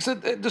literally makes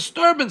a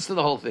disturbance to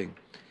the whole thing.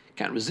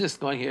 Can't resist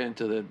going here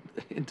into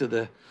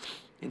the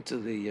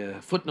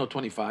footnote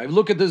 25.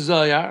 Look at the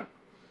Zohar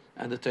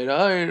and the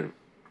Torah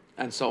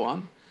and so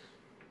on.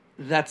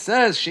 That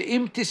says,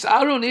 She'im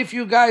tisarun, if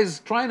you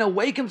guys try and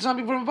awaken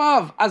something from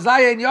above,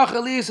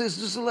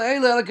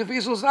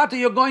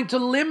 you're going to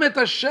limit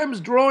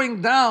Hashem's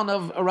drawing down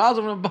of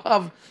arousal from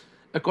above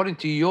according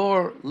to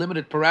your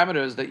limited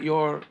parameters that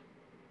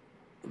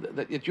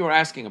you're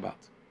asking about.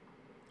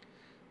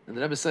 And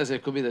the Rebbe says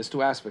there's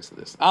two aspects to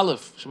this.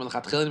 Aleph,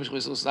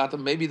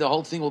 maybe the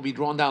whole thing will be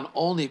drawn down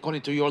only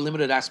according to your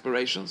limited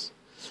aspirations.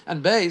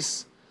 And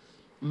base,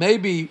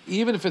 maybe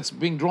even if it's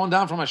being drawn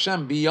down from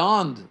Hashem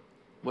beyond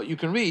what you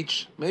can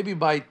reach, maybe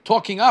by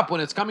talking up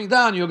when it's coming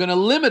down, you're going to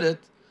limit it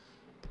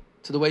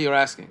to the way you're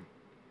asking.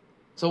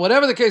 So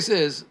whatever the case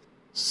is,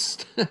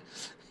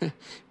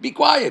 be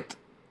quiet.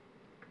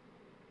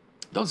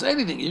 Don't say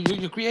anything.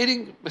 You're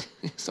creating.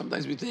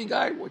 Sometimes we think,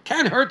 it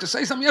can't hurt to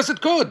say something. Yes,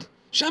 it could.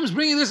 Shem's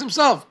bringing this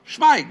himself.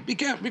 Shvaig,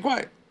 be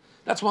quiet.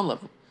 That's one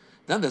level.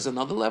 Then there's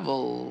another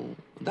level.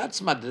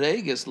 That's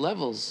madregas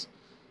levels,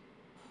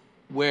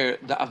 where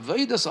the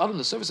avodas adam,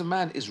 the service of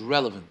man, is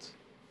relevant.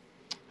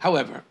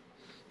 However,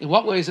 in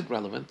what way is it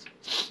relevant?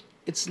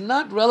 It's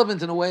not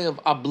relevant in a way of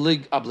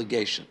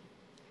obligation.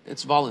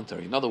 It's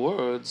voluntary. In other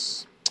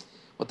words,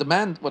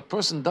 what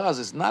person does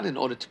is not in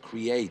order to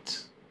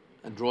create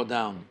and draw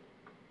down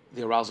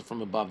the arousal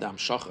from above, the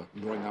hamshacha,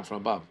 drawing down from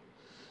above.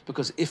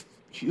 Because if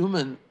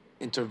human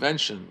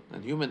intervention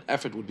and human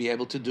effort would be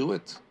able to do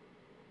it,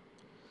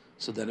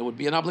 so then it would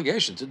be an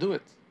obligation to do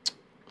it.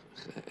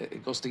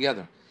 It goes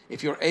together.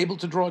 If you're able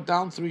to draw it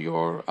down through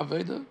your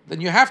Aveda,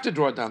 then you have to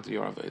draw it down through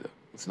your Aveda.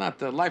 It's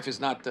not, life is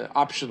not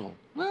optional.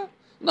 Well,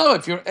 no,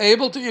 if you're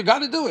able to, you got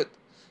to do it.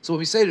 So when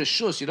we say to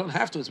Shus, you don't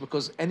have to, it's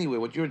because anyway,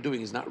 what you're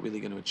doing is not really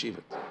going to achieve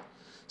it.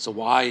 So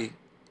why?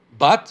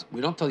 But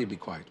we don't tell you be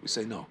quiet. We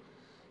say no.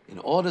 In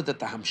order that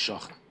the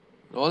hamshacha,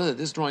 in order that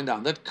this drawing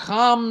down, that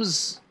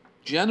comes,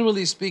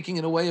 generally speaking,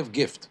 in a way of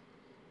gift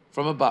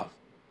from above,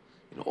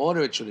 in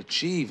order it should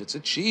achieve its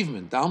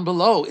achievement down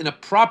below in a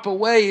proper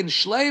way, in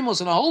shleimus,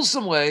 in a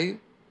wholesome way,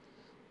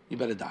 you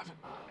better daven.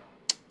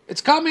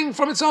 It's coming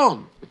from its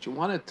own, but you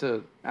want it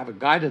to have a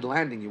guided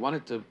landing, you want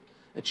it to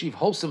achieve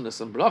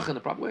wholesomeness and bracha in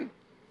a proper way,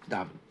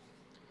 daven.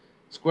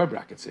 Square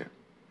brackets here.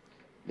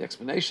 The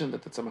explanation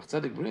that the Tzemach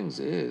Tzedek brings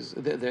is,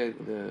 the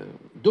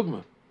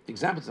dogma, the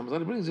example that Tzemach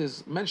Tzedek brings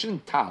is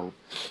mentioning tal.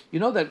 You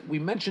know that we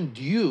mention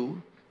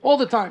dew all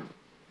the time.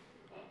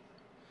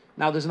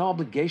 Now, there's no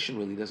obligation,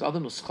 really. There's other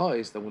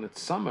nuschos that when it's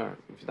summer,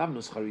 if you have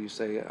nuschah, you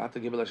say,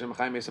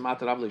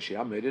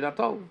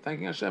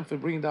 thanking Hashem for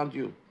bringing down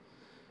dew.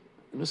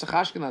 Nusach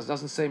Ashkenaz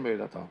doesn't say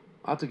merid atal.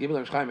 And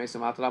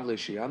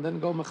then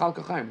go mechal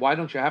kachayim. Why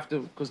don't you have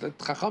to? Because the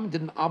Chacham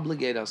didn't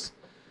obligate us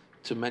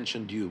to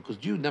mention dew, because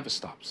dew never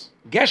stops.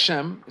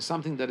 Geshem is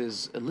something that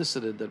is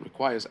elicited that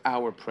requires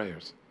our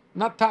prayers.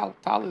 Not tal.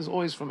 Tal is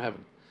always from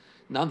heaven.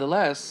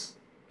 Nonetheless,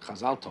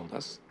 Chazal told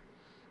us,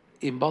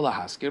 Im bala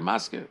haskir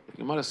maskir. The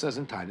Gemara says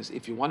in Titus,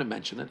 if you want to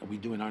mention it, and we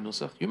do in our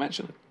nusach, you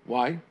mention it.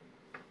 Why?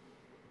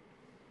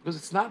 Because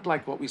it's not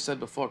like what we said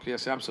before,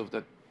 Kriyas Yamsuf,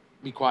 that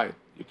be quiet,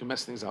 you can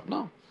mess things up.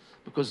 No.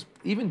 Because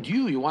even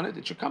dew, you want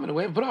it should come in a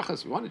way of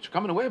brachas. You want it to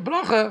come in a way of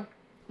bracha,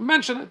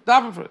 mention it,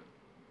 daven for it.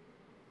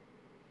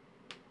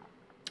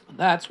 And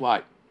that's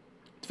why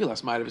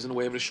Tfilas Ma'ariv is in a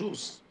way of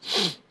reshus.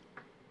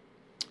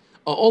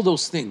 All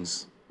those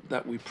things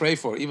that we pray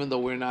for, even though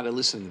we're not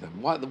listening to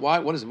them. Why?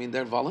 What does it mean?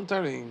 They're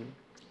voluntary.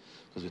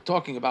 Because we're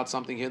talking about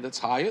something here that's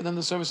higher than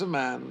the service of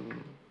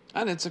man.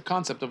 And it's a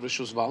concept of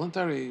reshus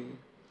voluntary.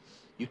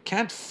 You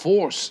can't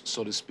force,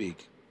 so to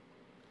speak,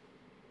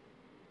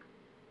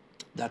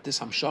 that this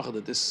hamshacha,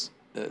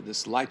 that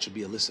this light should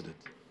be elicited.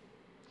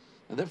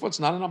 And therefore it's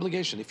not an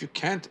obligation. If you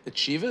can't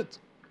achieve it,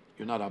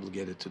 you're not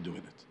obligated to doing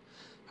it.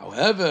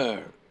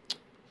 However,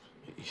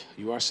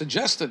 you are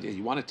suggested,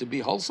 you want it to be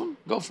wholesome,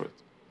 go for it.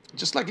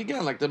 Just like,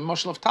 again, like the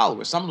mashal of tal,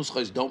 where some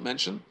nuschos don't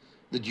mention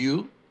the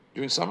dew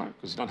during summer,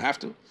 because you don't have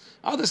to.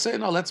 Others say,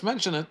 no, let's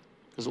mention it,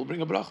 because we'll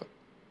bring a bracha.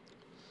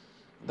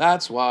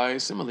 That's why,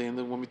 similarly,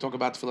 when we talk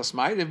about Tfilas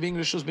Ma'ariv being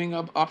reshus, being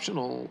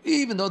optional,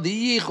 even though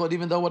the yichud,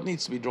 even though what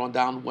needs to be drawn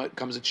down, what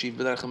comes achieved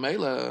b'derech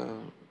hamela,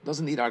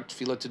 doesn't need our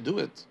tefillah to do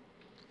it.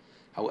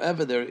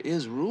 However, there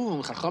is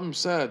room, Chacham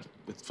said,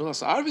 with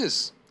Tfilas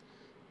Arvis,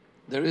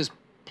 there is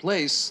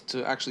place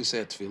to actually say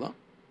a tefillah,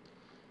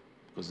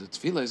 because the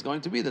tefillah is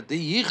going to be that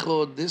the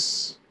yichud,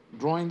 this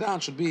drawing down,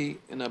 should be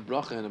in a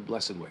bracha, in a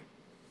blessed way.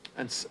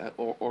 And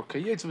or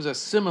Kayetz was a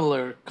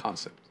similar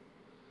concept.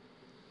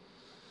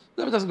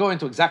 It doesn't go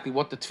into exactly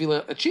what the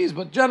tefillah achieves,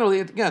 but generally,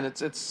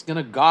 it's going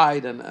to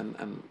guide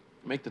and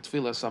make the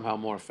tefillah somehow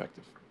more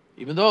effective.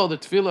 Even though the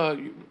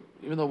tefillah,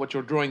 even though what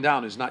you're drawing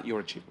down is not your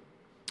achievement.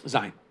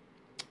 Zayin.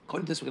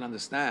 According to this, we can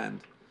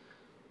understand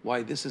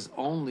why this is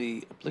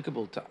only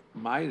applicable to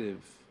Ma'ariv,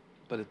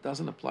 but it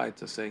doesn't apply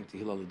to saying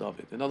Tehillah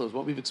l'David. In other words,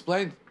 what we've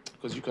explained,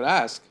 because you could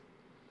ask,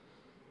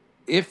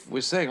 if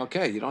we're saying,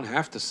 okay, you don't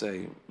have to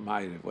say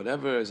Ma'ariv,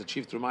 whatever is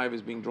achieved through Ma'ariv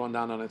is being drawn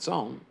down on its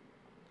own,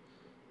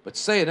 but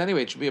say it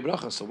anyway, it should be a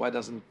bracha, so why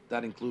doesn't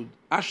that include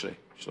Ashrei? You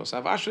should also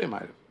have Ashrei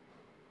Ma'ariv.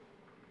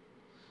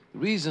 The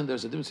reason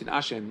there's a difference between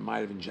Ashrei and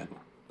Ma'ariv in general.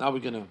 Now we're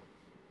going to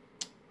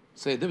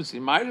say a difference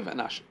between Ma'ariv and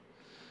Ashrei.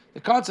 The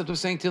concept of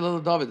saying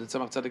Tehillah l'David that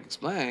Tzemach Tzedek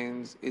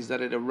explains is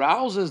that it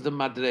arouses the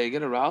madreg,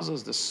 it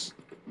arouses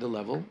the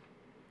level.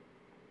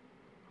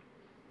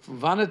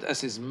 Vanet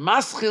es is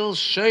maschil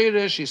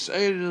sheirish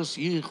yiseirus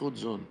yichud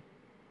zun.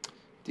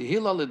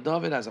 Tehillah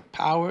l'David has a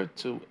power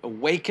to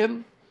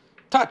awaken,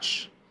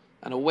 touch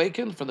and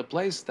awaken from the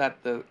place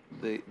that the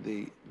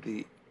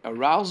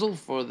arousal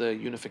for the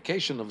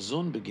unification of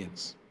Zun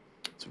begins.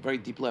 It's a very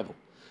deep level.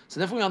 So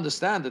therefore we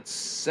understand that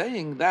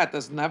saying that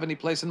doesn't have any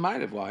place in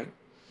Ma'ariv. Why?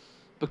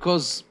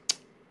 Because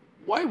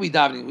why are we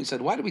davening? We said,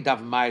 why do we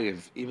daven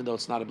Ma'ariv, even though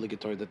it's not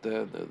obligatory, that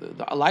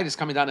the light is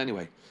coming down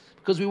anyway?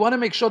 Because we want to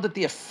make sure that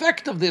the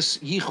effect of this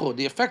yichud,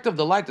 the effect of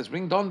the light that's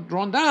being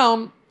drawn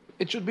down,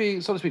 it should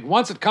be, so to speak,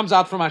 once it comes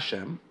out from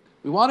Hashem,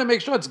 we want to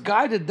make sure it's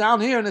guided down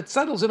here and it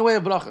settles in a way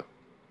of bracha.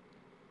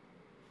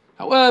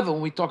 However,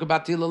 when we talk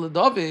about Tilal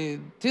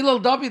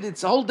David,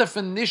 its whole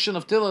definition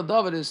of Tilal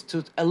David is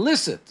to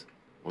elicit,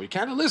 or you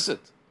can't elicit.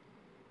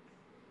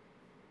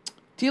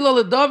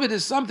 Tilal David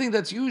is something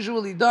that's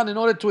usually done in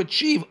order to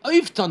achieve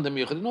Eiftan Dem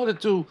in order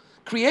to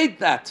create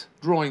that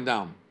drawing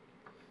down.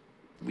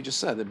 We just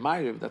said that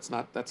Ma'ariv,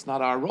 that's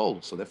not our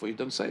role, so therefore you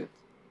don't say it.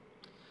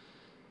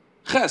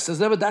 Ches says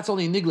never, that's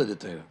only Nigla de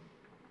Torah.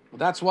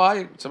 That's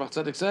why Tzemach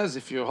Tzedek says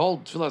if your whole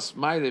Tfilas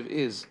Ma'ariv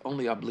is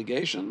only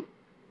obligation,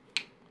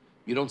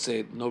 you don't say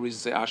it, no reason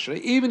to say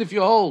Ashrei. Even if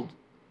you hold,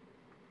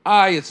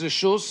 it's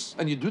Rishus,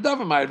 and you do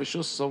daven Ma'ariv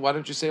Rishus, so why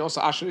don't you say also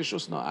Ashrei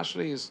Rishus? No,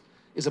 Ashrei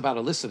is about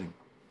eliciting.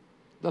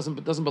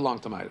 Doesn't belong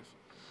to Ma'ariv.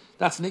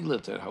 That's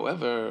Nigla de Torah.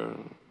 However,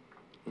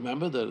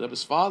 remember the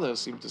Rebbe's father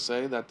seemed to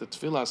say that the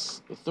Tfilas,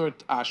 the third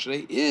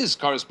Ashrei, is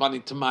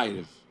corresponding to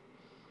Ma'ariv.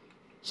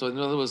 So in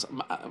other words,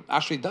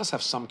 Ashrei does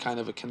have some kind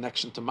of a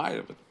connection to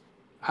Ma'ariv.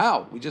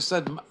 How? We just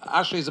said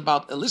Ashrei is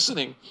about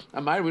eliciting,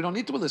 and Ma'ariv, we don't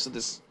need to elicit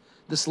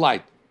this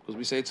light, because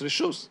we say it's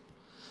Rishus.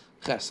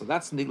 Ches, so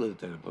that's Nigla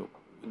de Torah. But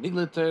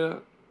Nigla de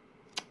Torah,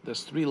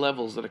 there's three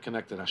levels that are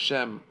connected.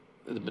 Hashem,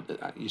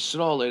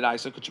 Yisrael,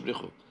 Eiraisa,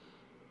 Kutzbrichu.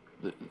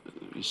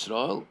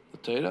 Yisrael, the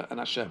Torah, and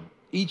Hashem.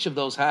 Each of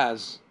those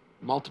has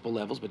multiple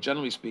levels, but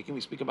generally speaking,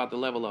 we speak about the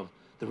level of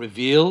the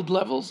revealed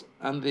levels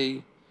and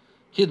the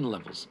hidden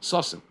levels,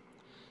 Sosim.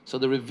 So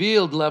the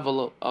revealed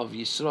level of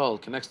Yisrael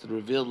connects to the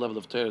revealed level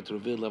of Torah, to the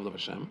revealed level of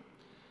Hashem.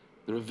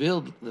 The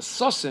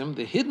Sosim,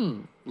 the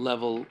hidden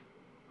level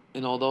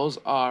in all those,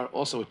 are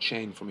also a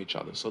chain from each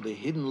other. So the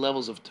hidden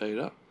levels of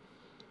Torah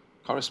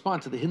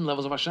correspond to the hidden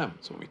levels of Hashem.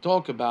 So when we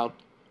talk about,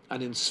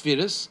 and in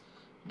Spheris,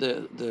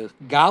 the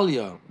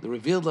Galia, the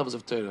revealed levels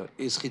of Torah,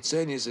 is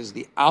Chitzenius, is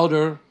the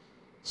outer,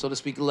 so to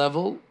speak,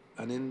 level,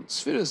 and in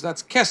Spheris,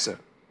 that's Keser.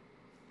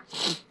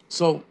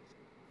 So,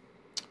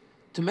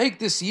 to make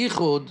this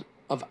Yichud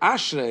of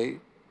Ashrei,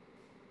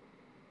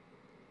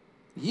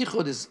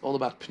 Yichud is all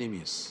about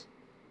Pnimius.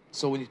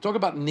 So when you talk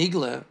about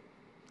Nigla,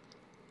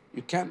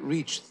 you can't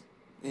reach.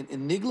 In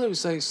Nigla, you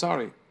say,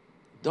 sorry,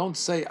 don't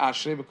say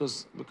Ashrei,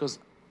 because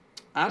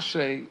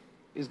Ashrei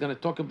is going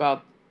to talk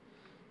about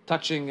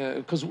touching,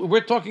 because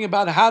we're talking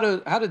about how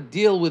to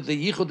deal with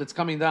the Yichud that's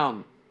coming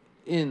down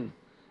in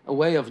a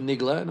way of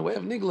Nigla. In a way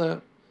of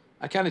Nigla,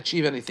 I can't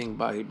achieve anything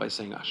by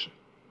saying Ashrei.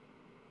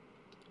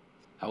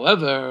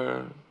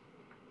 However,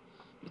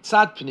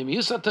 Mitzad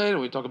Pnimiyus HaTorah,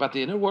 we talk about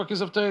the inner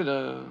workings of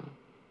Torah,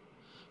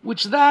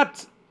 which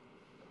that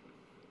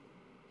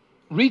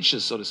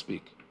reaches, so to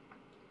speak,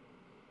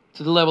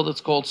 to the level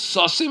that's called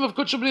Sosim of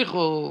Kudsha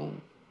Brichu,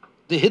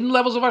 the hidden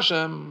levels of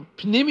Hashem,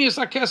 Pnimiyus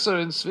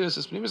HaKeser, in Spheris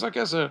is Pnimiyus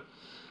HaKeser.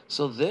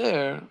 So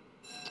there,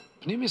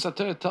 Pnimiyus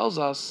HaTorah tells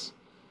us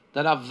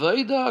that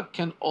Avodah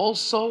can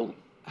also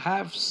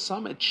have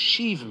some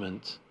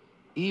achievement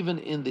even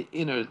in the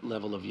inner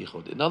level of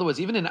Yichud. In other words,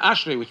 even in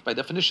Ashrei, which by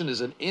definition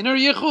is an inner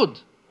Yichud,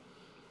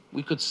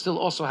 we could still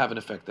also have an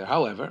effect there.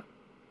 However,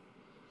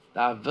 the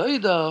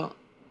Avodah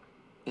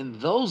in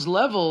those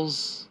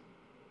levels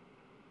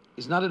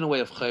is not in a way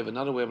of chayv,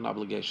 not in a way of an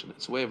obligation.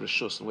 It's a way of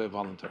reshus, a way of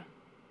voluntary.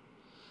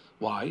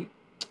 Why?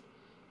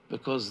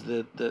 Because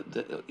the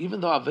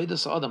even though Avodah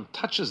Sa'adam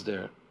touches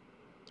there,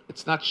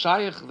 it's not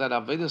shaykh that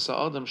Avodah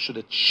Sa'adam should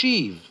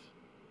achieve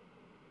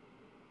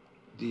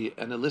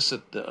and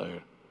elicit the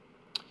Ur.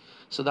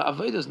 So the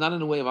Avodah is not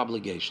in a way of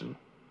obligation,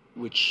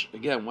 which,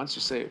 again, once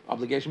you say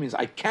obligation means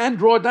I can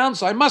draw it down,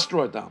 so I must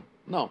draw it down.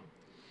 No.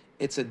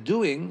 It's a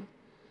doing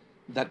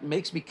that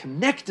makes me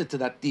connected to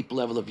that deep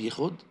level of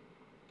Yichud,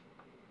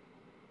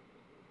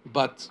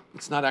 but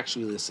it's not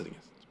actually eliciting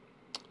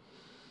it.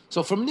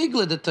 So from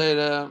Nigla de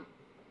Torah,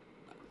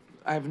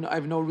 I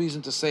have no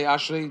reason to say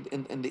Ashrei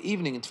in the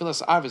evening in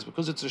Tfilas Arvis,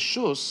 because it's a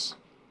shus.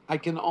 I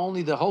can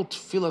only, the whole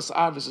Tfilas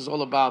Arvis is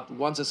all about,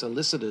 once it's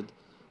elicited,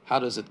 how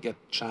does it get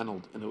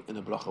channeled in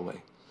a bracha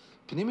way?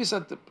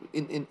 Pnimis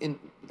in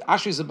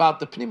Ashrei is about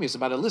the Pnimis,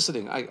 about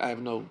eliciting. I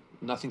have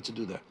nothing to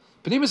do there.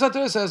 Pnimis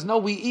HaTorah says no.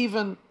 We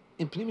even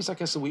in Pnimis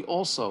HaKesed we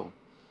also,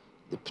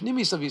 the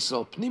Pnimis of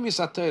Yisrael, Pnimis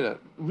HaTorah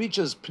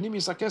reaches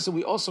Pnimis HaKesed.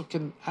 We also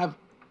can have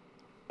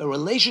a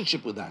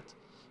relationship with that.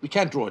 We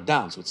can't draw it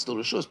down, so it's still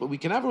Rishus, but we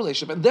can have a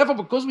relationship. And therefore,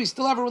 because we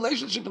still have a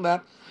relationship in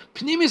that,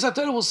 Pnimis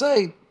HaTorah will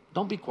say,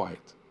 don't be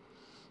quiet.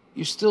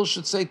 You still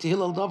should say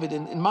Tehillah David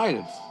in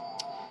Ma'ariv.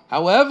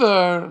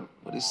 However,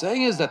 what he's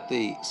saying is that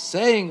the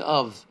saying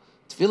of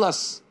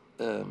Tfilas,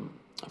 of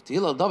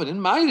Tehillah David in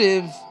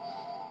Ma'ariv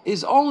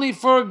is only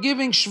for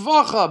giving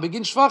Shvacha.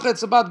 Begin Shvacha,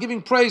 it's about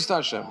giving praise to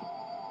Hashem,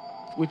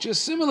 which is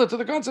similar to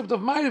the concept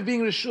of Ma'ariv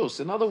being Rishus.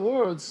 In other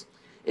words,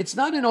 It's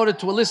not in order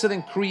to elicit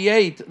and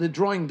create the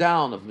drawing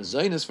down of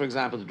Mezainis, for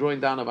example, the drawing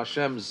down of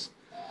Hashem's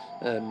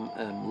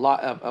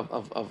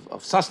of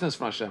sustenance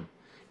from Hashem.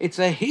 It's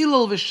a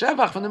Hilul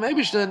v'Shevach from the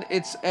Meibishter.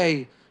 It's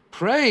a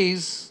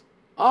praise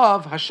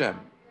of Hashem.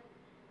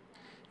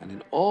 And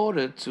in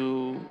order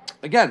to,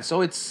 again,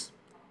 so yes,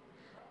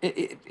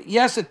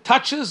 it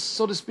touches,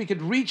 so to speak,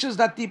 it reaches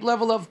that deep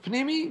level of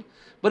Pnimi,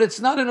 but it's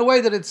not in a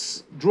way that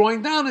it's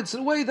drawing down, it's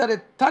in a way that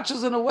it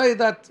touches in a way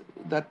that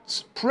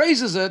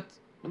praises it,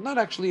 but not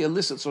actually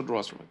elicits or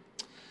draws from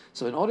it.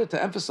 So in order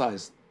to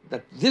emphasize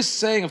that this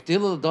saying of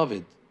Tehillah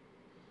David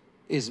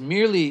is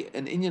merely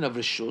an inyan of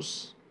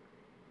Rishus,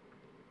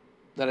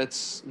 that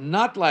it's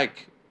not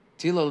like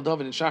Tehillah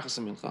David in Shachas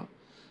and Mincha,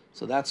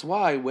 so that's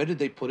why, where did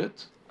they put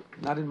it?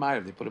 Not in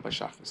Ma'ariv, they put it by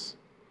Shachas.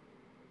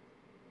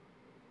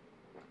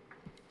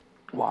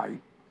 Why?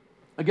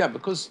 Again,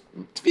 because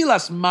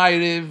Tfilas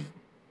Ma'ariv,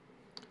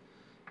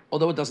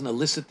 although it doesn't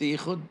elicit the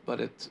Yichud,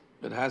 but it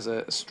has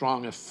a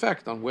strong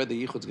effect on where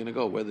the Yichud's going to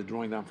go, where the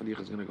drawing down for the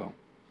Yichud's going to go.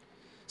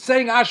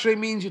 Saying Ashrei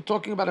means you're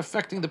talking about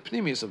affecting the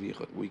Pnimius of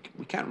Yichud.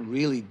 We can't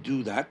really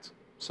do that,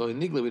 so in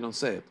Nigla we don't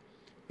say it.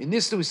 In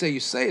Nista we say you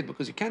say it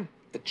because you can't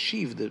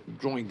achieve the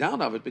drawing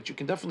down of it, but you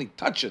can definitely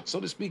touch it, so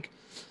to speak.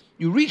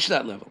 You reach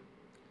that level.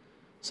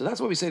 So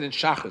that's why we say it in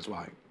Shachas.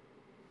 Why?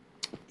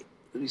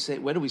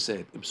 Where do we say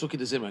it? In Psuki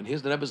de Zimra. And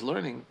here's the Rebbe's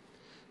learning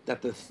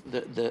that the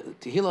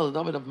Tehillah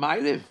David of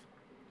Ma'ariv,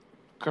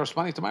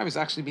 corresponding to Ma'ariv, is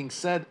actually being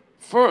said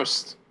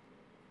first.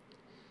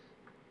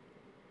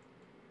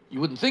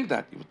 You wouldn't think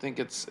that. You would think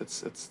it's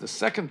the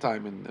second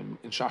time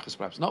in Shachas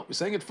perhaps. No, we're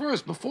saying it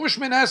first, before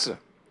Shemini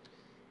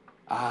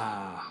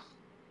Esrei.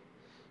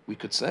 We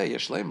could say,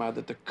 Yeshlema,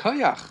 that the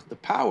koyach, the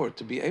power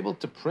to be able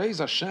to praise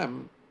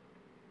Hashem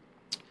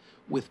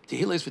with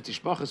Tehillas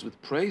v'tishbachas,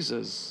 with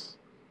praises,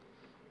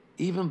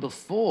 even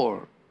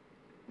before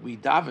we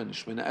daven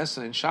Shemini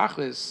Esrei and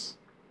Shachris,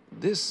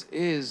 this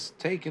is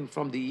taken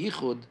from the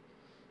Yichud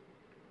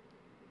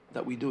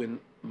that we do in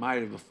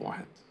Ma'ariv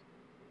beforehand.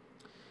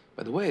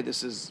 By the way,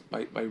 this is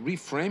by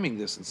reframing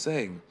this and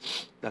saying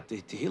that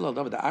the Tehillah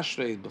David, the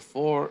Ashrei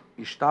before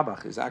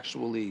Yishtabach, is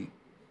actually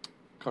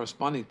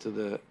corresponding to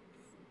the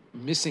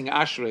missing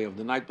Ashrei of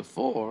the night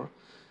before.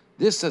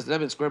 This, says the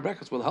Rebbe in square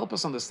brackets, will help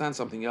us understand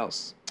something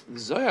else. The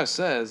Zohar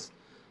says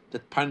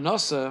that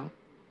Parnasa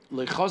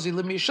lechazi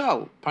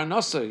lemishal,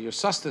 Parnasa, your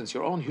sustenance,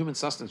 your own human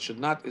sustenance,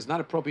 is not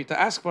appropriate to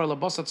ask for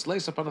labasat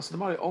sleisa Parnasa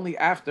demari only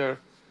after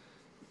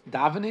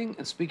davening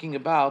and speaking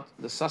about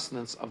the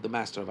sustenance of the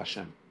Master of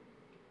Hashem.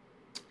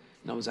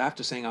 Now, it was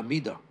after saying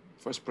Amida,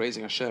 first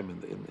praising Hashem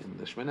in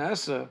the Shemini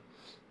Esrei,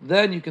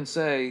 then you can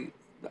say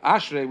the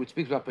Ashrei, which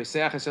speaks about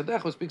Pesach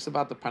Esadech, which speaks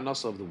about the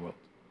Parnasa of the world.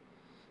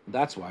 And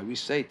that's why we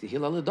say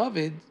Tehillah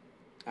LeDavid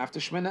after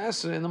Shemini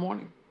Esrei in the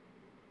morning.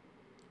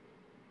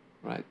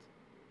 Right?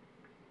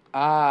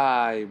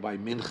 By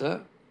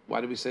Mincha.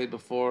 Why do we say it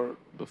before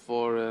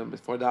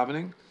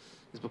davening?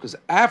 It's because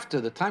after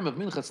the time of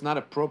Mincha, it's not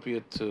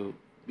appropriate to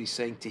be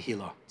saying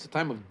Tehillah. It's a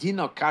time of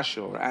Dina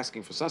Kasha, or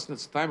asking for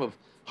sustenance. It's a time of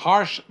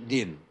harsh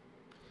din.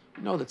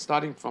 We know that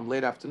starting from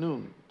late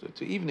afternoon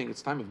to evening,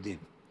 it's time of din.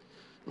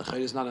 L'chayr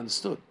is not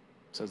understood,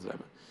 says the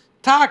Rebbe.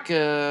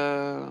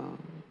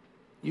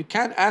 You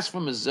can't ask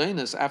for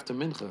mezainis after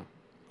mincha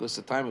because it's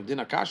the time of din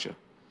akasha.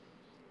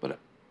 But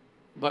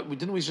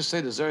didn't we just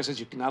say the Zohar says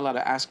you're not allowed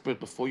to ask for it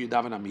before you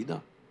daven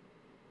Amida?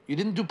 You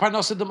didn't do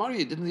Parnasa Demari.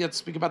 You didn't yet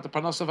speak about the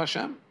Parnasa of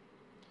Hashem.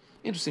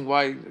 Interesting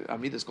why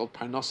Amida is called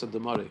Parnasa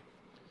Demari.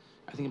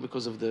 I think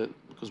because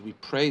we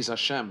praise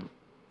Hashem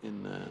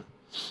in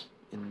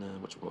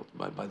what's it called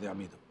by the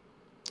Amida,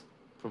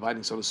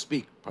 providing, so to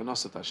speak,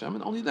 Parnasat Hashem,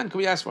 and only then can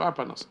we ask for our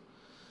Parnasa.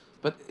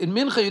 But in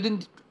Mincha, you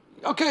didn't.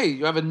 Okay,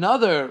 you have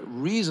another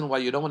reason why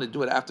you don't want to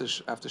do it after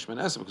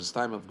Shemini Esrei because it's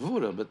time of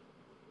Gvura. But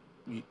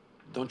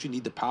don't you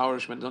need the power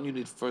of Shemini? Don't you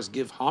need to first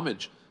give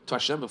homage to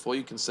Hashem before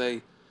you can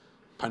say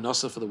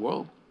Parnasa for the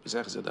world? But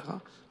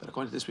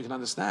according to this, we can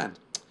understand,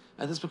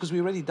 and that's because we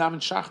already daven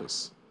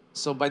Shachris.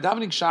 So by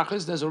davening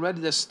Shachris,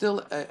 there's still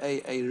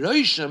a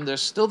Roshim,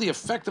 there's still the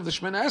effect of the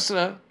Shemini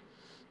Esrei,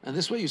 and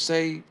this way you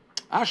say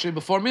Ashrei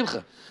before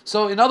Mincha.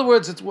 So in other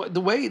words, it's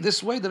the way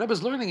the Rebbe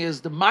is learning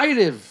is the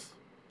Ma'ariv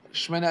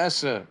Shemini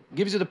Esrei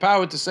gives you the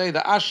power to say the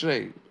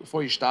Ashrei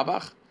before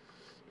Yishtabach,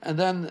 and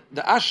then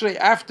the Ashrei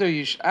after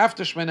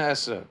Shemini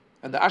Esrei,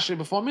 and the Ashrei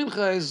before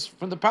Mincha is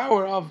from the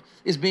power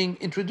is being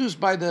introduced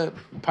by the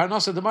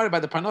Parnasa Demari, by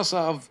the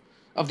Parnasa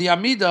of the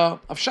Amida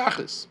of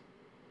Shachis.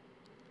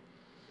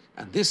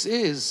 And this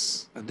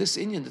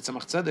inyan that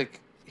Tzemach Tzedek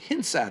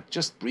hints at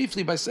just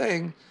briefly by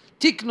saying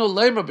Tiknu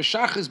Leimer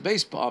b'Shachris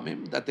beis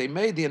pa'amim, that they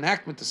made the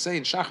enactment to say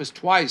in Shachris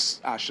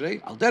twice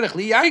Ashrei al derech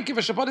li Yaakov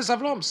v'Shaparis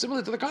Avram,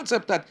 similar to the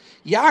concept that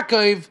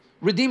Yaakov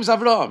redeems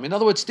Avram. In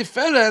other words,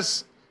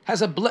 Tiferes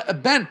has a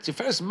bent.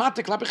 Tiferes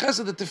matik lapi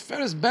Chesed. The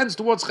Tiferes bends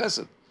towards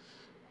Chesed.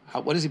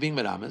 What is he being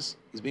merames?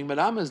 He's being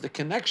merames the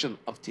connection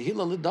of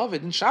Tehillah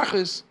LeDavid in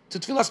Shachris to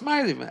Tfilas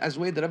Ma'ariv, as the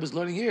way the Rebbe is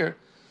learning here,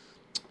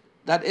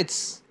 that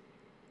it's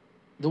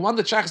the one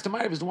that Shachris to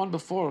Ma'ariv is the one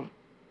before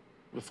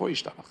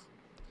Yishtabach.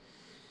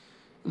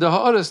 The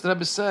Ha'aris, the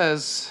Rebbe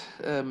says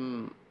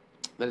that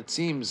it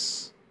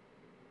seems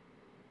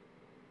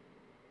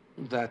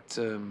that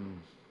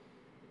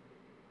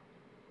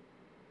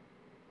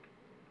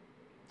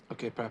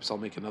okay, perhaps I'll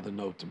make another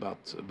note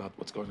about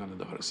what's going on in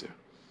the Ha'aris here.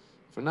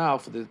 For now,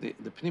 for the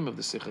Pnim of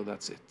the Sichel,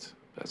 that's it.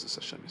 Be'ezus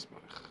Hashem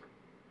Yisbarach.